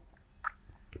হবে,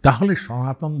 তাহলে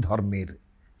সনাতন ধর্মের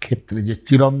ক্ষেত্রে যে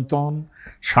চিরন্তন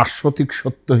শাশ্বতিক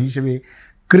সত্য হিসেবে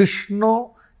কৃষ্ণ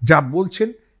যা বলছেন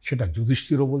সেটা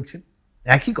যুধিষ্ঠিরও বলছেন,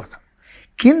 একই কথা।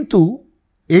 কিন্তু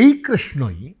এই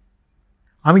কৃষ্ণই,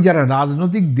 আমি যারা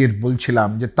রাজনৈতিকদের বলছিলাম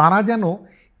যে তারা যেন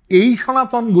এই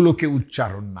সনাতনগুলোকে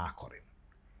উচ্চারণ না করেন,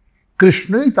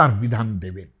 কৃষ্ণই তার বিধান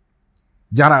দেবেন।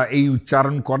 যারা এই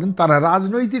উচ্চারণ করেন তারা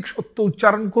রাজনৈতিক সত্য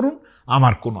উচ্চারণ করুন,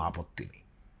 আমার কোনো আপত্তি নেই।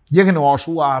 যেখানে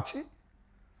অসুয়া আছে,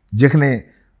 যেখানে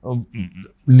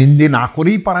নিন্দে না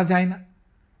করেই পারা যায় না,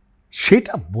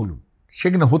 সেটা বলুন।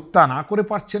 সেখানে হত্যা না করে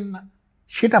পারছেন না,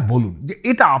 সেটা বলুন যে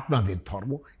এটা আপনাদের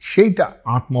ধর্ম, সেইটা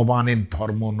আত্মবানের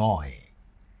ধর্ম নয়।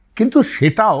 কিন্তু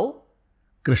সেটাও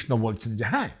কৃষ্ণ বলছেন যে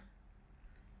হ্যাঁ,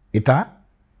 এটা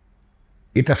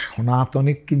এটা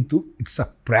সনাতনে, কিন্তু ইটস আ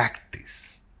প্র্যাকটিস।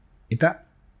 এটা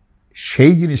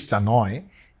সেই জিনিসটা নয়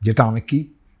যেটা আমি কি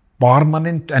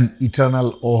পার্মানেন্ট অ্যান্ড ইটার্নাল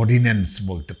অর্ডিন্যান্স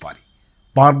বলতে পারি,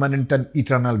 পার্মানেন্ট অ্যান্ড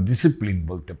ইটার্নাল ডিসিপ্লিন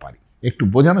বলতে পারি। একটু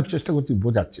বোঝানোর চেষ্টা করছি,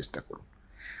 বোঝার চেষ্টা করুন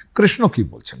কৃষ্ণ কি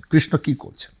বলছেন, কৃষ্ণ কি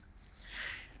করছেন।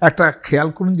 একটা খেয়াল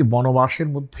করুন যে বনবাসের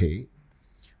মধ্যে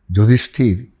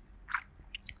যুধিষ্ঠির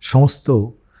সমস্ত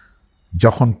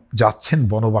যখন যাচ্ছেন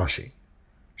বনবাসে,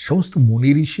 সমস্ত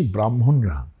মুনি ঋষি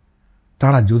ব্রাহ্মণরা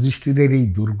তারা যুধিষ্ঠিরের এই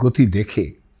দুর্গতি দেখে,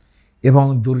 এবং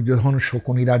দুর্যোধন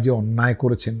শকুনিরা যে অন্যায়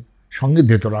করেছেন, সঙ্গে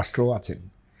ধৃতরাষ্ট্রও আছেন,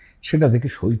 সেটা দেখে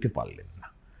সইতে পারলেন না।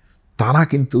 তারা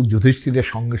কিন্তু যুধিষ্ঠিরের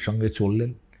সঙ্গে সঙ্গে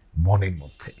চললেন বনের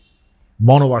মধ্যে,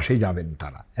 বনবাসে যাবেন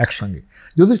তারা একসঙ্গে।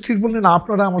 যুধিষ্ঠির বললেন,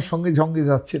 আপনারা আমার সঙ্গে সঙ্গে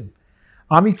যাচ্ছেন,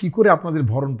 আমি কি করে আপনাদের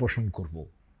ভরণ পোষণ করব?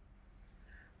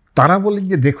 তারা বললেন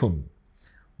যে দেখুন,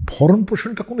 ভরণ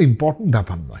পোষণটা কোনো ইম্পর্টেন্ট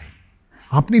ব্যাপার নয়।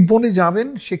 আপনি বনে যাবেন,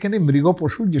 সেখানে মৃগ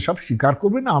পশুর যেসব শিকার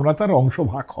করবেন, আমরা তার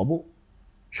অংশভাগ হব,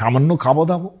 সামান্য খাবো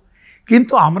দাবো,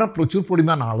 কিন্তু আমরা প্রচুর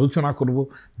পরিমাণ আলোচনা করব,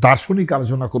 দার্শনিক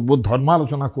আলোচনা করব, ধর্ম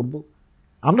আলোচনা করব,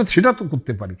 আমরা সেটা তো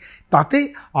করতে পারি। তাতে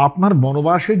আপনার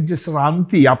বনবাসের যে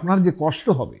শ্রান্তি, আপনার যে কষ্ট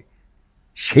হবে,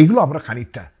 সেইগুলো আমরা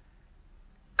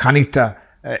খানিকটা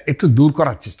একটু দূর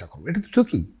করার চেষ্টা করবো। এটা তো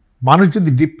ঠিকই। মানুষ যদি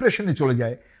ডিপ্রেশনে চলে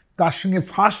যায়, তার সঙ্গে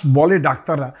ফার্স্ট বলে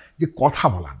ডাক্তাররা যে কথা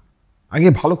বলান, আগে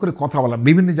ভালো করে কথা বলান,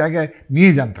 বিভিন্ন জায়গায়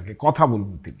নিয়ে যান তাকে, কথা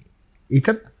বলুন তিনি।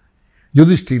 এটা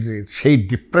যুধিষ্ঠিরের সেই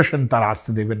ডিপ্রেশন তারা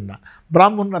আসতে দেবেন না।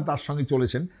 ব্রাহ্মণরা তার সঙ্গে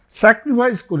চলেছেন,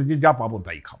 স্যাক্রিফাইস করে যে যা পাবো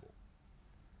তাই খাবো।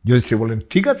 যুধিষ্ঠির বললেন,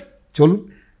 ঠিক আছে চলুন,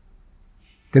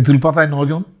 তেঁতুল পাতায় 9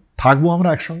 জন থাকবো আমরা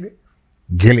একসঙ্গে।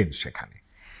 গেলেন সেখানে।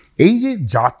 এই যে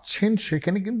যাচ্ছেন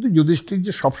সেখানে কিন্তু যুধিষ্ঠির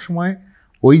যে সবসময়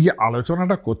ওই যে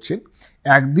আলোচনাটা করছেন,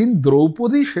 একদিন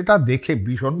দ্রৌপদী সেটা দেখে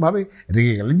ভীষণভাবে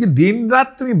রেগে গেলেন যে দিন রাত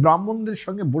তুমি ব্রাহ্মণদের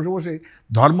সঙ্গে বসে বসে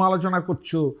ধর্ম আলোচনা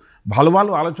করছো, ভালো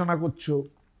ভালো আলোচনা করছো,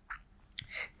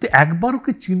 তো একবারও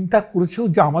কি চিন্তা করেছো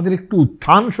যে আমাদের একটু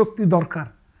উত্থান শক্তি দরকার,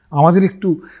 আমাদের একটু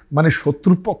মানে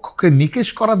শত্রুপক্ষকে নিকেশ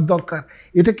করার দরকার?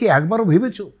 এটা কি একবারও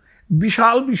ভেবেছো?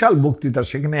 বিশাল বিশাল বক্তৃতা,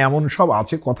 সেখানে এমন সব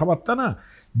আছে কথাবার্তা না,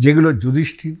 যেগুলো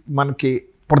যুধিষ্ঠির মানকে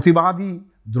প্রতিবাদী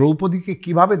দ্রৌপদীকে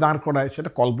কিভাবে দাঁড় করায় সেটা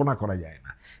কল্পনা করা যায়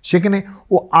না। সেখানে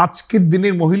ও আজকের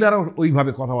দিনের মহিলারাও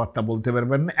ওইভাবে কথাবার্তা বলতে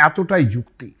পারবেন না, এতটাই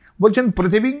যুক্তি। বলছেন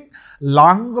পৃথিবী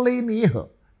লাঙ্গলে নিয়ে,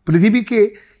 পৃথিবীকে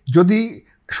যদি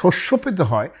শস্য পেতে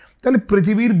হয় তাহলে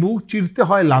পৃথিবীর বুক চিরতে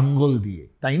হয় লাঙ্গল দিয়ে,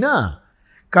 তাই না?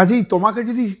 কাজেই তোমাকে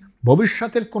যদি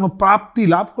ভবিষ্যতের কোনো প্রাপ্তি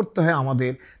লাভ করতে হয়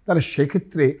আমাদের, তাহলে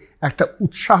সেক্ষেত্রে একটা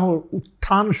উৎসাহ,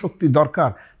 উত্থান শক্তি দরকার,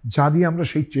 যা দিয়ে আমরা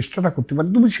সেই চেষ্টাটা করতে পারি।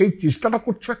 তুমি সেই চেষ্টাটা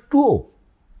করছো একটুও?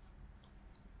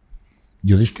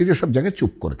 যুধিষ্ঠির সব জায়গায়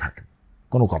চুপ করে থাকেন,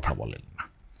 কোনো কথা বলেন না।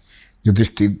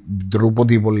 যুধিষ্ঠির,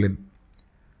 দ্রৌপদী বললেন,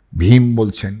 ভীম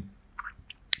বলছেন,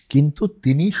 কিন্তু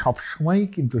তিনি সবসময়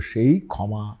কিন্তু সেই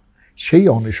ক্ষমা, সেই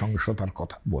অনৃশংসতার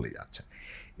কথা বলে যাচ্ছেন।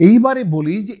 এইবারে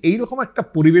বলি যে এইরকম একটা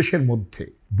পরিবেশের মধ্যে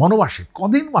বনবাসে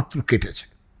কদিন মাত্র কেটেছে,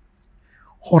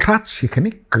 হঠাৎ সেখানে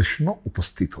কৃষ্ণ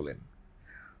উপস্থিত হলেন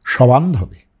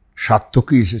সবান্ধবে।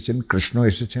 সাত্যকী এসেছেন, কৃষ্ণ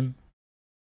এসেছেন,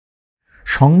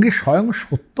 সঙ্গে স্বয়ং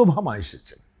সত্যভামা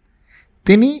এসেছেন।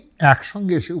 তিনি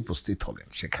একসঙ্গে এসে উপস্থিত হলেন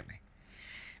সেখানে।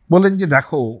 বলেন যে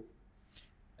দেখো,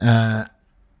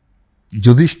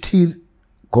 যুধিষ্ঠির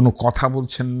কোনো কথা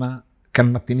বলছেন না,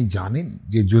 কেননা তিনি জানেন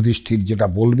যে যুধিষ্ঠির যেটা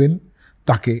বলবেন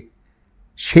তাকে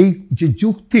সেই যে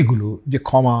যুক্তিগুলো, যে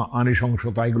ক্ষমা,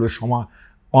 আনৃশংসতা, এগুলো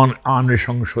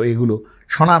আনৃশংস, এগুলো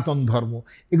সনাতন ধর্ম,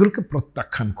 এগুলোকে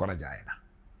প্রত্যাখ্যান করা যায় না।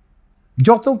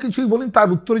 যত কিছুই বলেন তার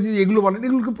উত্তরে যদি এগুলো বলেন,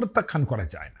 এগুলোকে প্রত্যাখ্যান করা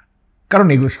যায় না, কারণ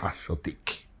এগুলো শাশ্বতিক।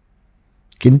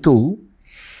 কিন্তু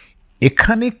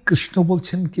এখানে কৃষ্ণ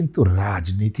বলছেন কিন্তু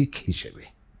রাজনীতিক হিসেবে।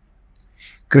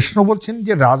 কৃষ্ণ বলছেন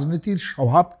যে রাজনীতির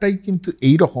স্বভাবটাই কিন্তু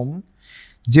এই রকম,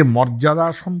 যে মর্যাদা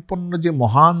সম্পন্ন যে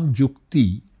মহান যুক্তি,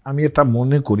 আমি এটা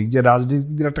মনে করি যে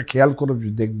রাজনীতির একটা খেয়াল করে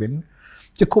দেখবেন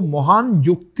যে খুব মহান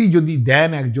যুক্তি যদি দেন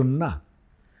একজন, না,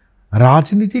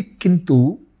 রাজনীতিক কিন্তু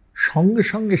সঙ্গে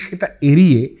সঙ্গে সেটা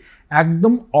এড়িয়ে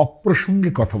একদম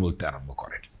অপ্রসঙ্গে কথা বলতে আরম্ভ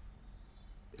করেন।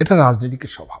 এটা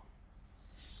রাজনীতিকের স্বভাব।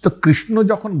 তো কৃষ্ণ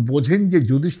যখন বোঝেন যে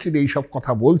যুধিষ্ঠির এইসব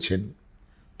কথা বলছেন,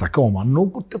 তাকে অমান্যও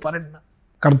করতে পারেন না,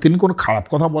 কারণ তিনি কোনো খারাপ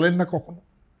কথা বলেন না কখনো।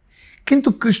 কিন্তু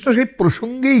কৃষ্ণ সেই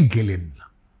প্রসঙ্গেই গেলেন না।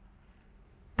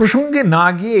 প্রসঙ্গে না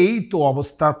গিয়ে, এই তো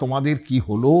অবস্থা, তোমাদের কি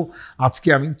হলো, আজকে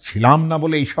আমি ছিলাম না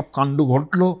বলে এইসব কাণ্ড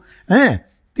ঘটলো, হ্যাঁ,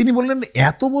 তিনি বললেন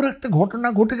এত বড় একটা ঘটনা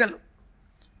ঘটে গেল,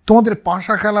 তোমাদের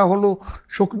পাশা খেলা হলো,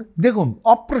 শকুনি। দেখুন,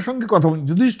 অপ্রসঙ্গে কথা বলেন।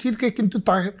 যুধিষ্ঠিরকে কিন্তু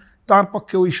তার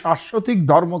পক্ষে ওই শাশ্বতিক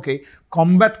ধর্মকে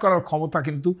কমব্যাট করার ক্ষমতা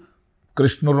কিন্তু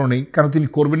কৃষ্ণরও নেই, কারণ তিনি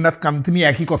করবেন না, কারণ তিনি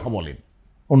একই কথা বলেন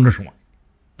অন্য সময়,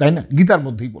 তাই না? গীতার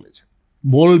মধ্যেই বলেছেন,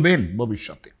 বলবেন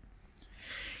ভবিষ্যতে।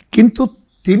 কিন্তু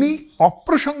তিনি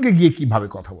অপ্রসঙ্গে গিয়ে কিভাবে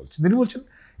কথা বলছেন? তিনি বলছেন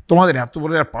তোমাদের এত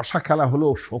বড় পাশা খেলা হলো,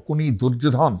 শকুনি,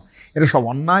 দুর্যোধন, এরা সব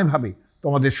অন্যায়ভাবে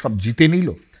তোমাদের সব জিতে নিল,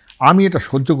 আমি এটা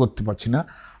সহ্য করতে পারছি না।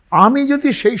 আমি যদি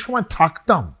সেই সময়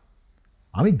থাকতাম,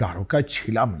 আমি দ্বারকায়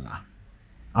ছিলাম না,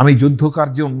 আমি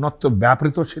যুদ্ধকার্যে উন্নত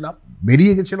ব্যাপৃত ছিলাম,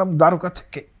 বেরিয়ে গেছিলাম দ্বারকা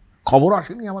থেকে, খবর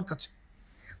আসেনি আমার কাছে।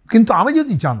 কিন্তু আমি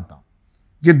যদি জানতাম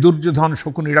যে দুর্যোধন,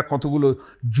 শকুনিরা কতগুলো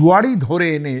জুয়ারি ধরে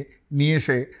এনে নিয়ে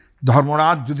এসে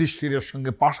ধর্মরাজ যুধিষ্ঠিরের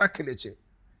সঙ্গে পাশা খেলেছে,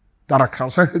 তারা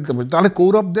খাসা খেলতে পারে, তাহলে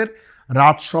কৌরবদের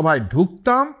রাজসভায়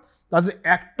ঢুকতাম, তাদের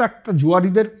একটা একটা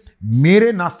জুয়ারিদের মেরে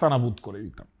নাস্তানাবুদ করে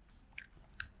দিতাম।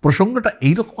 প্রসঙ্গটা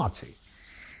এইরকম আছে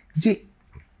যে,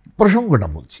 প্রসঙ্গটা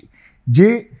বলছি যে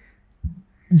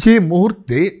যে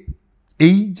মুহূর্তে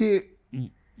এই যে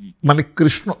মানে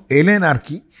কৃষ্ণ এলেন আর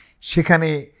কি, সেখানে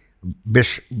বেশ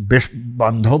বেশ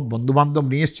বন্ধু বান্ধব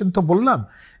নিয়ে এসছেন। তো বললাম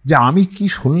যে আমি কি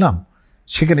শুনলাম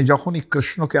সেখানে, যখনই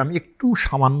কৃষ্ণকে আমি একটু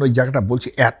সামান্য এই জায়গাটা বলছি,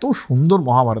 এত সুন্দর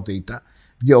মহাভারত এইটা,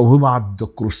 যে অভিবাদ্য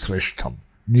কুরুশ্রেষ্ঠম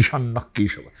নিষণ্ণ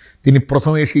কেশব, তিনি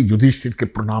প্রথমে সেই যুধিষ্ঠিরকে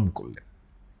প্রণাম করলেন।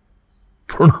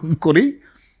 প্রণাম করেই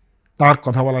তার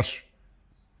কথা বলার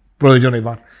প্রয়োজন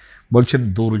এবার বলছেন,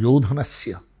 দুর্যোধনস্য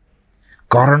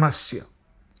কর্ণস্য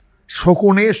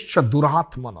শকুনেশ্চ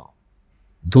দুরাত্মন।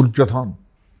 দুর্যোধন,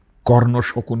 কর্ণ,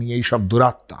 শকুনি, এইসব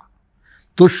দুরাত্মা,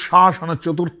 দুঃশাসন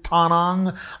চতুর্থানাং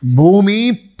ভূমি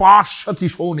পাশ্যতি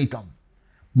শোণিতম।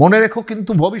 মনে রেখো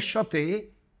কিন্তু ভবিষ্যতে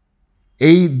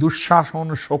এই দুঃশাসন,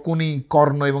 শকুনি,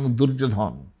 কর্ণ এবং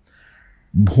দুর্যোধন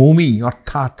ভূমি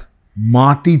অর্থাৎ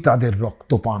মাটি তাদের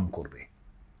রক্তপান করবে।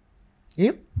 এ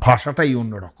ভাষাটাই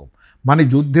অন্যরকম, মানে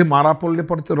যুদ্ধে মারা পড়লে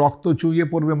পরে তো রক্ত চুইয়ে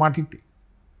পড়বে মাটিতে,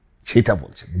 সেটা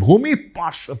বলছেন। ভূমি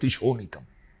পাশ্যতি শোণিতম,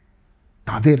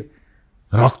 তাদের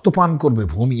রক্তপান করবে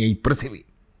ভূমি, এই পৃথিবী।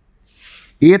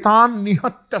 এতান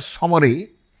নিহত্য সমরে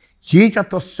যে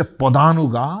চাতস্য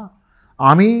পদানুগা,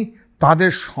 আমি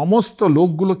তাদের সমস্ত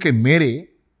লোকগুলোকে মেরে,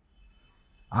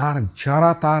 আর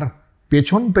যারা তার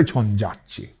পেছন পেছন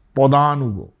যাচ্ছে,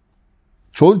 পদানুগ,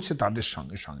 চলছে তাদের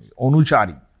সঙ্গে সঙ্গে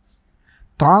অনুচারী,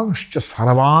 তাংশ্চ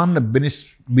সর্বান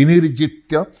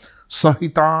বিনির্জিত্য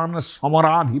সহিতান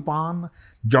সমরাধিপান,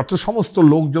 যত সমস্ত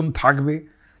লোকজন থাকবে,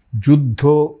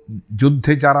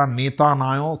 যুদ্ধে যারা নেতা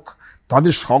নায়ক,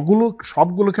 তাদের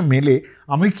সবগুলোকে মেলে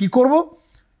আমি কি করব,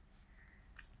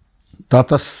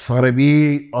 তত সর্বে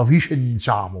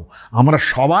অভিষিঞ্চাম, আমরা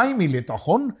সবাই মিলে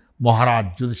তখন মহারাজ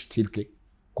যুধিষ্ঠিরকে,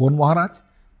 কোন মহারাজ?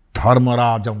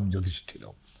 ধর্মরাজম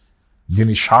যুধিষ্ঠিরম,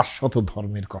 যিনি শাশ্বত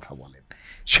ধর্মের কথা বলেন,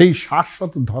 সেই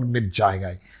শাশ্বত ধর্মের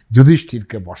জায়গায়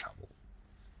যুধিষ্ঠিরকে বসাবো।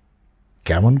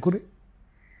 কেমন করে?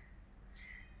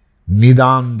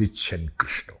 নিদান দিচ্ছেন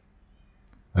কৃষ্ণ।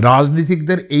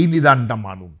 রাজনীতিকদের এই নিদানটা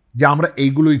মানুন যে আমরা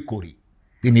এইগুলোই করি।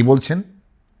 তিনি বলছেন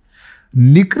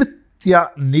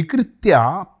নিকৃত্যা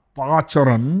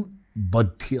পাচরণ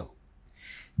বধ্য,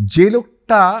 যে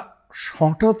লোকটা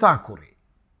সততা করে,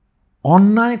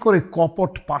 অন্যায় করে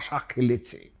কপট পাশা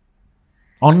খেলেছে,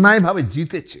 অন্যায়ভাবে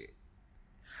জিতেছে,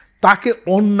 তাকে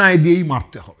অন্যায় দিয়েই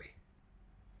মারতে হবে।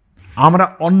 আমরা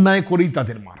অন্যায় করেই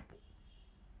তাদের মারব।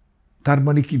 তার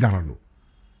মানে কি দাঁড়ালো?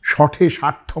 শঠে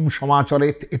স্বার্থম সমাচরে,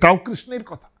 এটাও কৃষ্ণের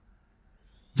কথা।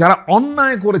 যারা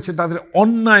অন্যায় করেছে তাদের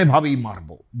অন্যায়ভাবেই মারব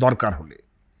দরকার হলে।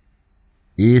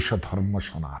 এস ধর্ম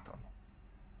সনাতন,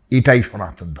 এটাই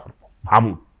সনাতন ধর্ম।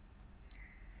 ভাবুন,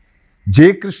 যে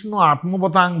কৃষ্ণ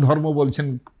আত্মবতাং ধর্ম বলছেন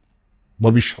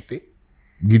ভবিষ্যতে,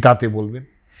 গীতাতে বলবেন,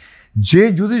 যে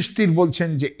যুধিষ্ঠির বলছেন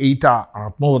যে এইটা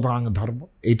আত্মবতাং ধর্ম,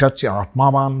 এইটা হচ্ছে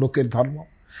আত্মাবান লোকের ধর্ম,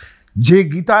 যে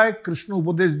গীতায় কৃষ্ণ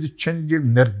উপদেশ দিচ্ছেন যে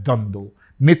নির্দ্বন্দ্ব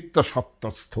নিত্য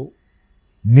সত্যস্থ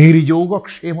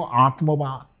নির্যোগক্ষেম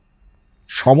আত্মবান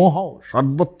সমহ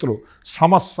সর্বত্র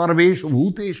সমসর্বেষু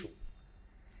ভূতেষু,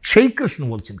 সেই কৃষ্ণ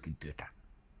বলছেন কিন্তু এটা,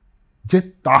 যে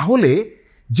তাহলে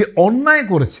যে অন্যায়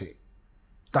করেছে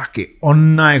তাকে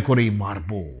অন্যায় করেই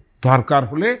মারব, দরকার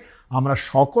হলে আমরা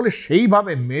সকলে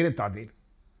সেইভাবে মেরে তাদের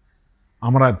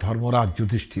আমরা ধর্মরাজ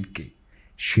যুধিষ্ঠিরকে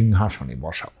সিংহাসনে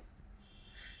বসাব।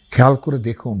 খেয়াল করে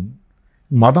দেখুন,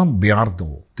 মাদাম বেয়ার্দ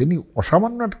তিনি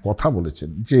অসামান্য একটা কথা বলেছেন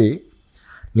যে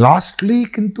লাস্টলি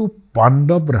কিন্তু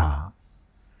পাণ্ডবরা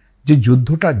যে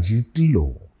যুদ্ধটা জিতল,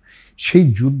 সেই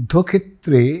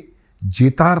যুদ্ধক্ষেত্রে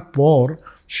জেতার পর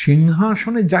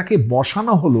সিংহাসনে যাকে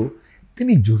বসানো হলো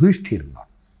তিনি যুধিষ্ঠির নন,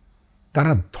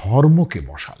 তারা ধর্মকে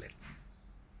বসালেন,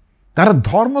 তারা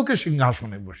ধর্মকে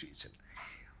সিংহাসনে বসিয়েছেন।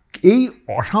 এই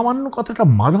অসামান্য কথাটা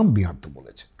মাদাম বেয়ার্দ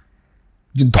বলেছেন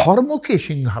যে ধর্মকে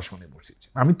সিংহাসনে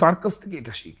বসিয়েছেন। আমি তার কাছ থেকে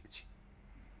এটা শিখেছি।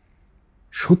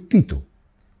 সত্যি তো,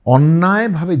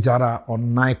 অন্যায়ভাবে যারা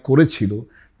অন্যায় করেছিল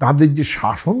তাদের যে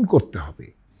শাসন করতে হবে,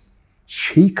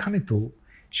 সেইখানে তো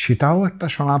সেটাও একটা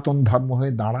সনাতন ধর্ম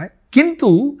হয়ে দাঁড়ায়। কিন্তু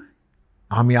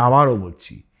আমি আবারও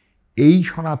বলছি, এই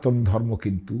সনাতন ধর্ম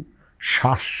কিন্তু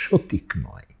শাশ্বতিক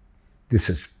নয়, দিস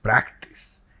ইজ প্র্যাকটিস।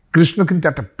 কৃষ্ণ কিন্তু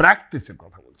একটা প্র্যাকটিসের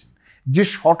কথা বলছেন, যে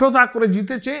সততা করে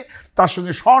জিতেছে তার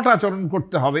সঙ্গে সৎ আচরণ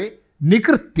করতে হবে।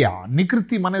 নিকৃত্যা,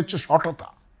 নিকৃতি মানে হচ্ছে সততা,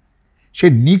 সে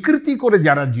নিকৃতি করে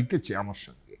যারা জিতেছে আমার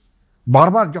সঙ্গে,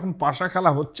 বারবার যখন পাশা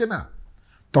খেলা হচ্ছে না,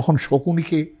 তখন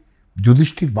শকুনিকে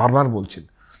যুধিষ্ঠির বারবার বলছেন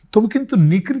তুমি কিন্তু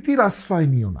নিকৃতির আশ্রয়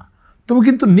নিও না, তুমি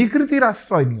কিন্তু নিকৃতির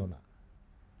আশ্রয় নিও না।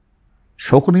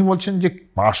 শকুনি বলছেন যে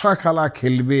পাশা খেলা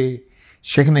খেলবে,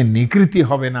 সেখানে নিকৃতি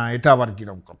হবে না, এটা আবার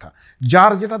কিরকম কথা?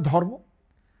 যার যেটা ধর্ম,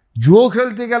 জুয়ো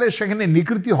খেলতে গেলে সেখানে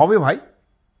নিকৃতি হবে ভাই,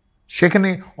 সেখানে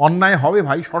অন্যায় হবে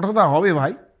ভাই, সততা হবে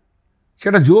ভাই,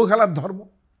 সেটা জুয়ো খেলার ধর্ম।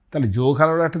 তাহলে জুয়ো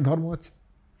খেলারও একটা ধর্ম আছে,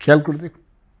 খেয়াল করে দেখুন।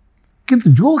 কিন্তু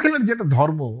জুয়ো খেলার যেটা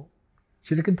ধর্ম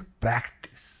সেটা কিন্তু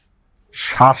প্র্যাকটিস,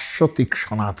 শাশ্বতিক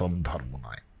সনাতন ধর্ম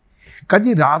নয়।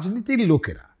 কাজে রাজনীতির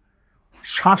লোকেরা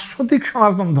শাশ্বতিক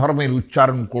সনাতন ধর্মের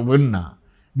উচ্চারণ করবেন না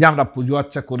যে আমরা পুজো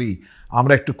আচ্চা করি,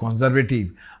 আমরা একটু কনজারভেটিভ,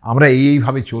 আমরা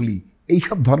এইভাবে চলি,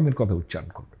 এইসব ধর্মের কথা উচ্চারণ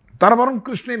করবেন। তারা বরং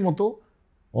কৃষ্ণের মতো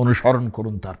অনুসরণ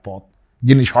করুন তার পথ,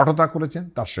 যিনি সততা করেছেন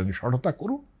তার সঙ্গে সততা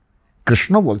করুন।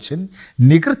 কৃষ্ণ বলছেন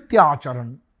নিকৃত্য আচরণ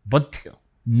বদ্ধ,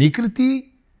 নিকৃতিতে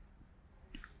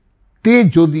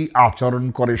যদি আচরণ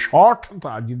করে,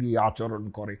 সঠতা যদি আচরণ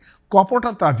করে,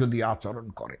 কপটতা যদি আচরণ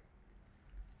করে,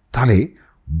 তাহলে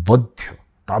বদ্ধ,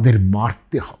 তাদের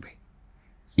মারতে হবে।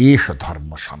 এস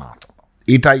ধর্ম সনাতন,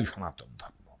 এটাই সনাতন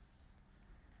ধর্ম।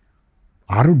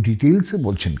 আরো ডিটেলসে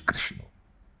বলছেন কৃষ্ণ,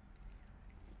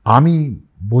 আমি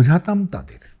বোঝাতাম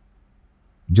তাদের,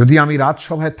 যদি আমি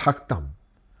রাজসভায় থাকতাম,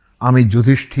 আমি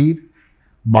যুধিষ্ঠির,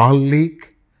 বাল্মীক,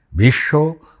 ভীষ্ম,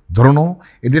 দ্রোণ,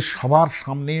 এদের সবার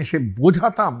সামনে এসে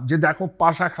বোঝাতাম যে দেখো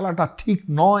পাশা খেলাটা ঠিক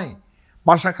নয়,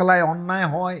 পাশা খেলায় অন্যায়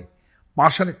হয়।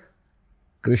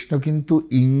 কৃষ্ণ কিন্তু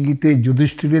ইঙ্গিতে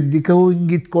যুধিষ্ঠিরের দিকেও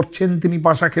ইঙ্গিত করছেন তিনি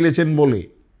পাশা খেলেছেন বলে।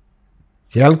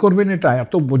 খেয়াল করবেন, এটা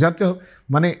এত বোঝাতে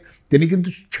মানে তিনি কিন্তু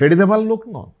ছেড়ে দেবার লোক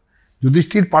নন,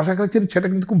 যুধিষ্ঠির পাশা খেলছেন সেটা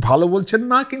কিন্তু খুব ভালো বলছেন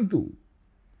না, কিন্তু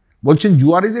বলছেন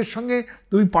জুয়ারিদের সঙ্গে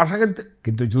তুমি পাশা খেলতে,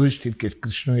 কিন্তু যুধিষ্ঠিরকে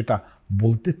কৃষ্ণ এটা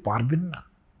বলতে পারবেন না,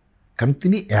 কারণ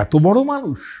তিনি এত বড়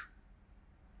মানুষ,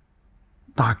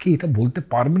 তাকে এটা বলতে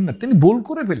পারবেন না, তিনি ভুল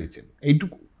করে ফেলেছেন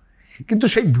এইটুকু। কিন্তু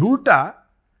সেই ভুলটা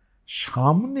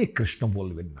সামনে কৃষ্ণ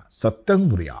বলবেন না। সত্যং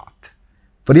বুরিয়াত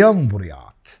প্রিয়ং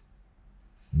বুরিয়াত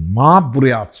মা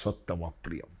বুরিয়াত সত্যম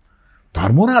অপ্রিয়ম।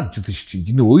 ধর্মরাজ যুধিষ্ঠির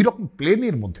যিনি ওই রকম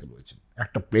প্লেনের মধ্যে রয়েছেন,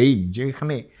 একটা প্লেন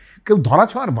যেখানে কেউ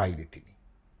ধরাছোঁয়ার বাইরে, তিনি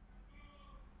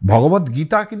ভগবদ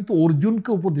গীতা কিন্তু অর্জুনকে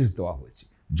উপদেশ দেওয়া হয়েছে,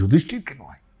 যুধিষ্ঠিরকে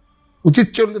নয়। উচিত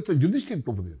চললে তো যুধিষ্ঠিরকে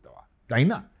উপদেশ দেওয়া, তাই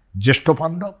না? জ্যেষ্ঠ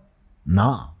পাণ্ডব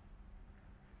না,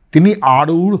 তিনি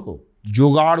আরূঢ়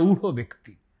যোগারূঢ়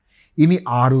ব্যক্তি, ইনি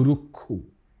আরুরুক্ষ।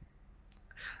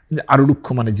 আরুরুক্ষ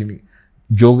মানে যিনি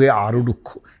যোগে আরুরুক্ষ,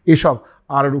 এসব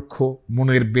আরুরুক্ষ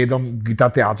মনের বেদম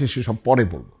গীতাতে আছে, সেসব পরে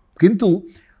বলবো। কিন্তু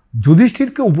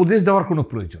যুধিষ্ঠিরকে উপদেশ দেওয়ার কোনো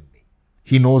প্রয়োজন নেই,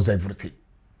 হি নোজ এভরিথিং।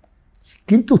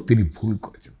 কিন্তু তিনি ভুল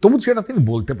করেছেন, তবু সেটা তিনি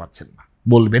বলতে পারছেন না,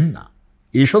 বলবেন না,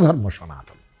 এসো ধর্ম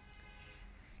সনাতন।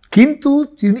 কিন্তু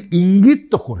তিনি ইঙ্গিত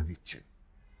তো করে দিচ্ছেন,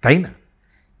 তাই না?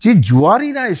 যে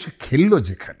জুয়ারিরা এসে খেললো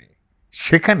যেখানে,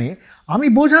 সেখানে আমি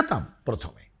বোঝাতাম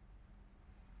প্রথমে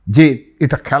যে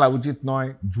এটা খেলা উচিত নয়,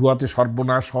 জুয়াতে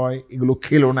সর্বনাশ হয়, এগুলো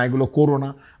খেলো না, এগুলো করো না,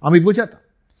 আমি বোঝাতাম।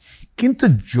 কিন্তু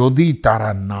যদি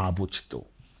তারা না বুঝতো,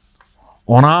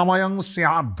 অনাময়ং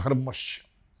স্যাৎ ধর্মস্য,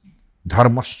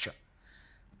 ধর্মস্য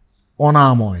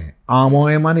অনাময়,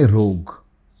 আময় মানে রোগ,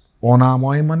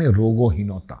 অনাময় মানে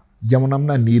রোগহীনতা। যেমন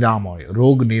আমরা নিরাময়,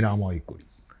 রোগ নিরাময় করি,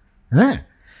 হ্যাঁ,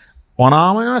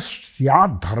 অনাময়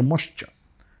স্যাৎ ধর্মশ্চ।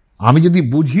 আমি যদি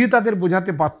বুঝিয়ে তাদের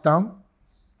বোঝাতে পারতাম,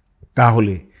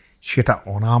 তাহলে সেটা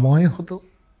অনাময় হতো,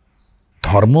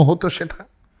 ধর্ম হতো সেটা।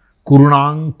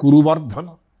 কুরুণাং কুরুবর্ধন,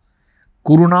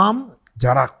 কুরুনাম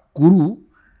যারা কুরু,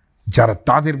 যারা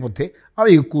তাদের মধ্যে, আমি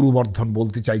এই কুরুবর্ধন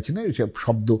বলতে চাইছি না, এসব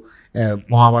শব্দ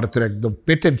মহাভারতের একদম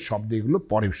পেটেন্ট শব্দ, এগুলো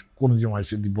পরে কোনো সময়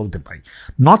যদি বলতে পারি।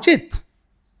 নচেত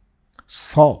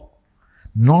স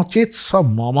নচেত স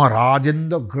মম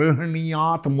রাজেন্দ্র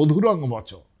গৃহণীয়াত মধুরং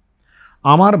বচ,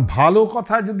 আমার ভালো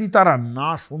কথা যদি তারা না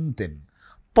শুনতেন,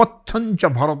 পথ্যঞ্চ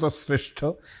ভরত শ্রেষ্ঠ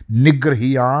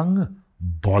নিগ্রহীয়াং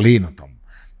বলেনতম,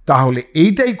 তাহলে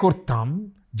এইটাই করতাম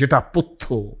যেটা পথ্য,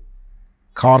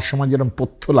 খাওয়ার সময় যেরকম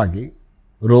পথ্য লাগে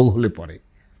রোগ হলে পরে,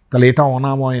 তাহলে এটা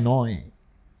অনাময় নয়,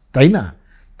 তাই না?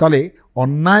 তাহলে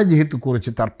অন্যায় যেহেতু করেছে,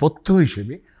 তার পথ্য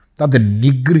হিসেবে তাদের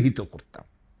নিগৃহীত করতাম,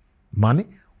 মানে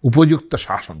উপযুক্ত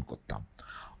শাসন করতাম।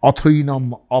 অথৈনম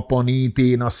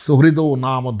অপনীতেন সুহৃদ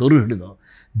নাম দুর্হৃদ,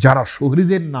 যারা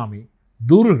সুহৃদের নামে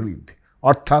দুর্হৃদ,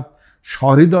 অর্থাৎ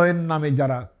সহৃদয়ের নামে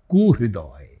যারা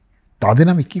কুহৃদয়, তাদের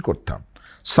আমি কি করতাম?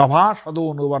 সভাসদ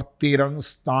অনুবর্তেরং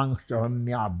স্তাং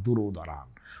সহন্যা দুরোদরান,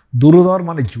 দুরোদর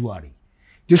মানে জুয়ারি,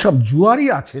 যেসব জুয়ারি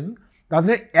আছেন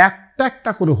তাদের একটা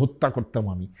একটা করে হত্যা করতাম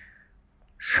আমি।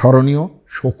 স্মরণীয়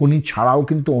শকুনি ছাড়াও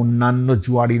কিন্তু অন্যান্য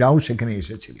জুয়ারিরাও সেখানে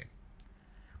এসেছিলেন।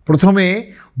 প্রথমে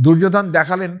দুর্যোধন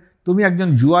দেখালেন, তুমি একজন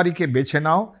জুয়ারিকে বেছে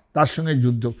নাও, তার সঙ্গে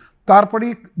যুদ্ধ। তারপরে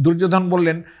দুর্যোধন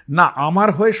বললেন, না, আমার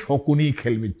হয়ে শকুনি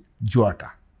খেলবে জুয়াটা।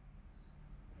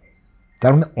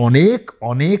 তার মানে অনেক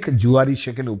অনেক জুয়ারি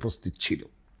সেখানে উপস্থিত ছিল।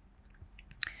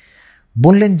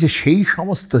 বললেন যে সেই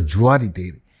সমস্ত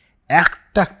জুয়ারিদের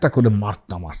একটা একটা করে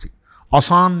মারতাম আসি।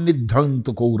 অসান্নিধ্যান্ত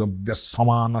কৌরব্য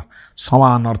সমান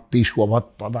সমানার্থেষু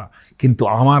অভত্পদা, কিন্তু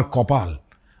আমার কপাল,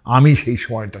 আমি সেই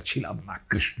সময়টা ছিলাম না,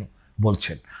 কৃষ্ণ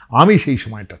বলছেন, আমি সেই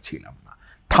সময়টা ছিলাম না।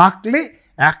 থাকলে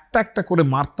একটা একটা করে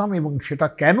মারতাম, এবং সেটা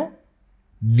কেন?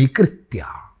 নিকৃত্যা,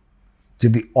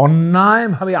 যদি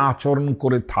অন্যায়ভাবে আচরণ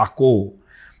করে থাকো,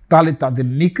 তাহলে তাদের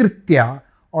নিকৃত্যা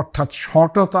অর্থাৎ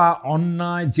সততা,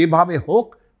 অন্যায় যেভাবে হোক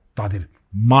তাদের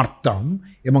মারতাম,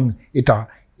 এবং এটা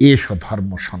এস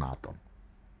ধর্ম সনাতন।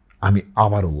 আমি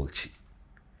আবারও বলছি,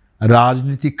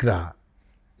 রাজনীতিকরা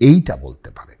এইটা বলতে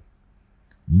পারেন,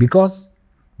 because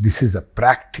this is a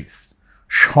practice.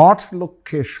 সৎ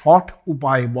লক্ষ্যে সৎ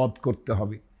উপায়ে বধ করতে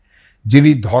হবে।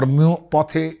 যিনি ধর্মীয়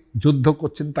পথে যুদ্ধ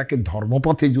করছেন, তাকে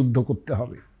ধর্মপথে যুদ্ধ করতে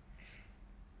হবে।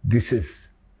 দিস ইজ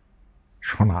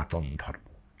সনাতন ধর্ম।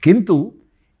 কিন্তু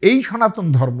এই সনাতন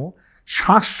ধর্ম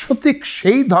সাংস্কৃতিক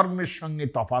সেই ধর্মের সঙ্গে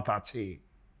তফাৎ আছে,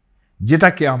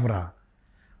 যেটাকে আমরা,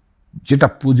 যেটা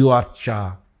পুজো আর্চা,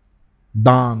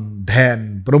 দান ধ্যান,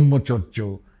 ব্রহ্মচর্য,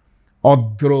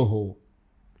 অদ্রোহ,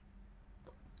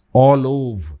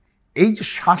 অলোভ, এই যে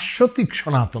শাশ্বতিক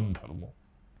সনাতন ধর্ম,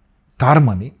 তার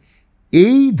মানে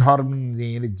এই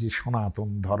ধর্মের যে সনাতন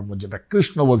ধর্ম, যেটা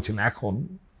কৃষ্ণ বলছেন এখন,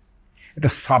 এটা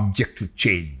সাবজেক্ট টু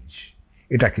চেঞ্জ।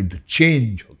 এটা কিন্তু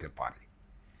চেঞ্জ হতে পারে,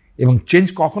 এবং চেঞ্জ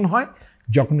কখন হয়?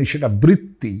 যখনই সেটা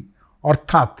বৃত্তি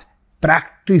অর্থাৎ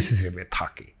প্র্যাকটিস হিসেবে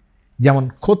থাকে। যেমন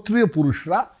ক্ষত্রিয়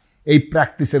পুরুষরা এই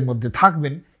প্র্যাকটিসের মধ্যে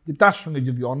থাকবেন যে তার সঙ্গে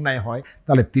যদি অন্যায় হয়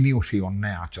তাহলে তিনিও সেই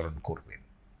অন্যায় আচরণ করবেন,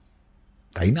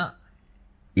 তাই না?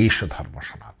 এস ধর্ম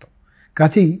সনাতন।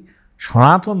 কাজেই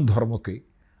সনাতন ধর্মকে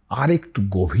আরেকটু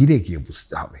গভীরে গিয়ে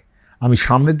বুঝতে হবে। আমি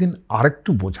সামনের দিন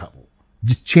আরেকটু বোঝাবো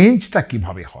যে চেঞ্জটা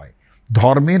কিভাবে হয়,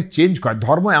 ধর্মের চেঞ্জ হয়।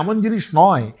 ধর্ম এমন জিনিস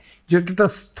নয় যেটা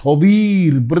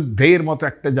স্থবির বৃদ্ধের মতো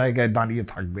একটা জায়গায় দাঁড়িয়ে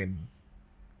থাকবেন।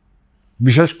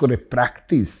 বিশেষ করে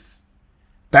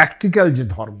প্র্যাকটিক্যাল যে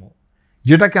ধর্ম,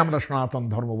 যেটাকে আমরা সনাতন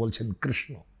ধর্ম বলছেন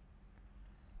কৃষ্ণ,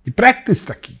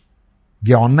 প্র্যাকটিসটা কি?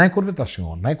 যে অন্যায় করবে তার সঙ্গে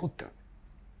অন্যায় করতে হবে।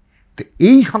 তো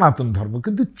এই সনাতন ধর্ম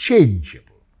কিন্তু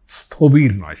চেঞ্জেবল,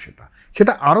 স্থবির নয়।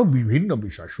 সেটা আরও বিভিন্ন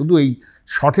বিষয়, শুধু এই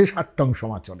শঠে ষাট্টং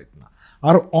সমাচরিত না,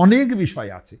 আরও অনেক বিষয়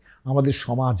আছে আমাদের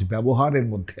সমাজ ব্যবহারের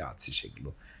মধ্যে আছে সেগুলো,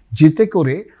 যেতে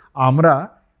করে আমরা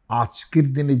আজকের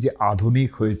দিনে যে আধুনিক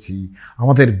হয়েছি,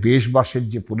 আমাদের বেশবাসের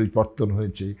যে পরিবর্তন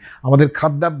হয়েছে, আমাদের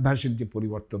খাদ্যাভ্যাসের যে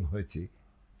পরিবর্তন হয়েছে,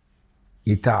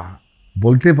 এটা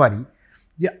বলতে পারি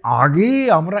যে আগে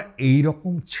আমরা এই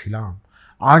রকম ছিলাম,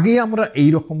 আগে আমরা এই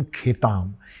রকম খেতাম,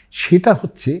 সেটা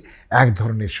হচ্ছে এক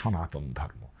ধরনের সনাতন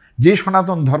ধর্ম। যে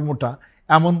সনাতন ধর্মটা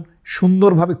এমন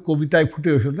সুন্দরভাবে কবিতায় ফুটে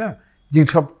ওঠে না,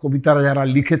 যেসব কবিতারা যারা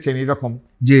লিখেছেন এরকম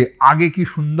যে আগে কি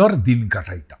সুন্দর দিন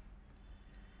কাটাইতাম,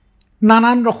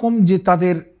 নানান রকম যে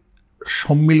তাদের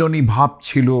সম্মিলনী ভাব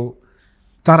ছিল,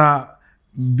 তারা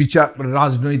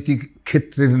রাজনৈতিক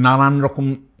ক্ষেত্রের নানান রকম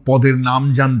পদের নাম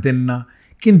জানতেন না,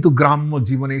 কিন্তু গ্রাম্য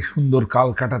জীবনে সুন্দর কাল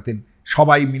কাটাতেন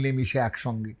সবাই মিলেমিশে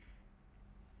একসঙ্গে।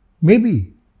 মেবি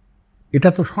এটা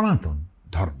তো সনাতন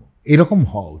ধর্ম, এরকম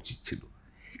হওয়া উচিত ছিল।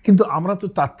 কিন্তু আমরা তো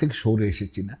তার থেকে সরে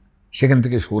এসেছি না, সেখান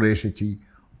থেকে সরে এসেছি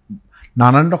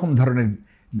নানান রকম ধরনের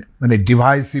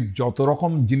ডিভাইসিভ যত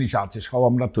রকম জিনিস আছে সব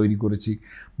আমরা তৈরি করেছি।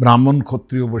 ব্রাহ্মণ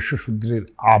ক্ষত্রিয় বৈশ্য শূদ্রের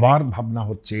আবার ভাবনা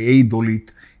হচ্ছে এই দলিত,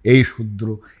 এই শূদ্র,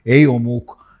 এই অমুক,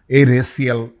 এই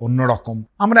রেসিয়াল অন্যরকম।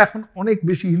 আমরা এখন অনেক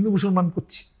বেশি হিন্দু মুসলমান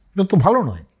করছি, এটা তো ভালো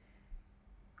নয়।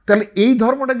 তাহলে এই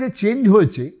ধর্মটা যে চেঞ্জ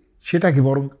হয়েছে সেটাকে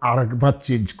বরং আরেকবার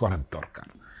চেঞ্জ করার দরকার।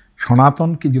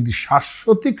 সনাতনকে যদি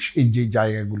শাশ্বতিক সেই যে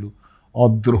জায়গাগুলো,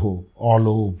 অদ্রোহ,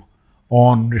 অলোভ,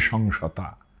 অনৃশংসতা,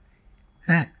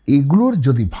 হ্যাঁ, এগুলোর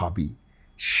যদি ভাবি,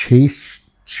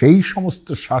 সেই সমস্ত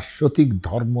শাশ্বতিক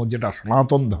ধর্ম যেটা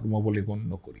সনাতন ধর্ম বলে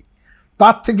গণ্য করি,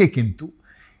 তার থেকে কিন্তু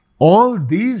অল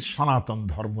দিস সনাতন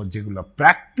ধর্ম যেগুলো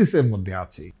প্র্যাকটিসের মধ্যে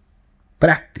আছে,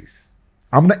 প্র্যাকটিস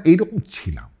আমরা এইরকম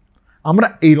ছিলাম, আমরা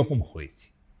এইরকম হয়েছি,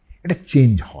 এটা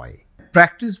চেঞ্জ হয়।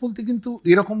 প্র্যাকটিস বলতে কিন্তু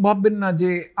এরকম ভাববেন না যে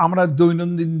আমরা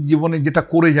দৈনন্দিন জীবনে যেটা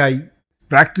করে যাই।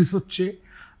 প্র্যাকটিস হচ্ছে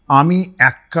আমি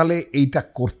এককালে এইটা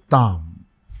করতাম,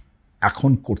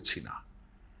 এখন করছি না।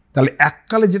 তাহলে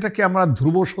এককালে যেটাকে আমরা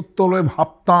ধ্রুব সত্য হলে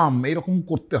ভাবতাম এরকম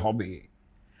করতে হবে,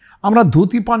 আমরা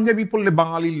ধুতি পাঞ্জাবি পরলে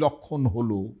বাঙালির লক্ষণ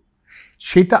হলো,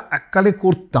 সেটা এককালে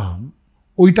করতাম,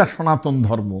 ওইটা সনাতন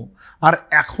ধর্ম। আর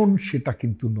এখন সেটা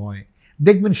কিন্তু নয়।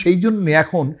 দেখবেন সেই জন্য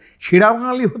এখন সেরা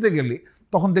বাঙালি হতে গেলে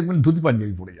তখন দেখবেন ধুতি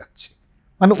পাঞ্জাবি পড়ে যাচ্ছে।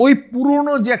 মানে ওই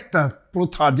পুরনো যে একটা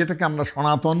প্রথা যেটাকে আমরা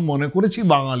সনাতন মনে করেছি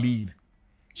বাঙালির,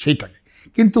 সেইটাকে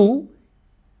কিন্তু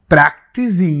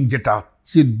প্র্যাকটিসিং যেটা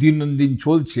যে দৈনন্দিন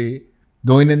চলছে,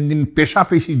 দৈনন্দিন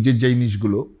পেশাপেশির যে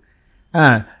জিনিসগুলো,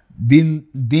 হ্যাঁ, দিন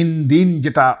দিন দিন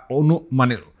যেটা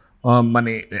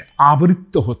মানে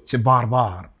আবৃত্ত হচ্ছে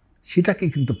বারবার, সেটাকে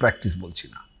কিন্তু প্র্যাকটিস বলছি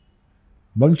না,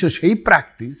 বরঞ্চ সেই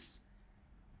প্র্যাকটিস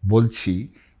বলছি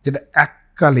যেটা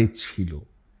এককালে ছিল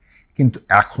কিন্তু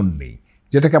এখন নেই।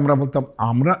 যেটাকে আমরা বলতাম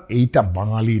আমরা এইটা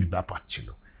বাঙালির ব্যাপার ছিল,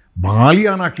 বাঙালি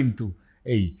আনা কিন্তু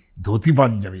এই ধুতি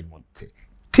পাঞ্জাবির মধ্যে।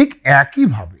 ঠিক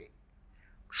একইভাবে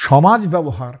সমাজ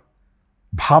ব্যবহার,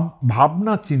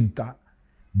 ভাবনা চিন্তা,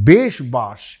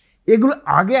 বেশবাস, এগুলো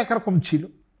আগে একরকম ছিল,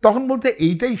 তখন বলতে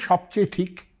এইটাই সবচেয়ে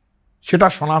ঠিক, সেটা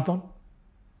সনাতন।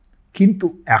 কিন্তু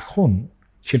এখন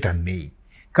সেটা নেই।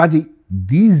 কাজেই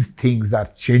দিজ থিংস আর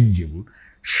চেঞ্জেবল।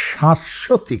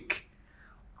 শাশ্বতিক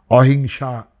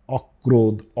অহিংসা,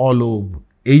 অক্রোধ, অলোভ,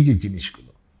 এই যে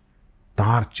জিনিসগুলো,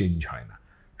 তার চেঞ্জ হয় না।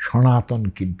 সনাতন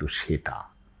কিন্তু সেটা।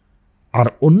 আর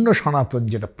অন্য সনাতন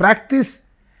যেটা practice,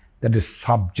 that is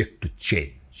subject to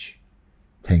change.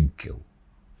 Thank you.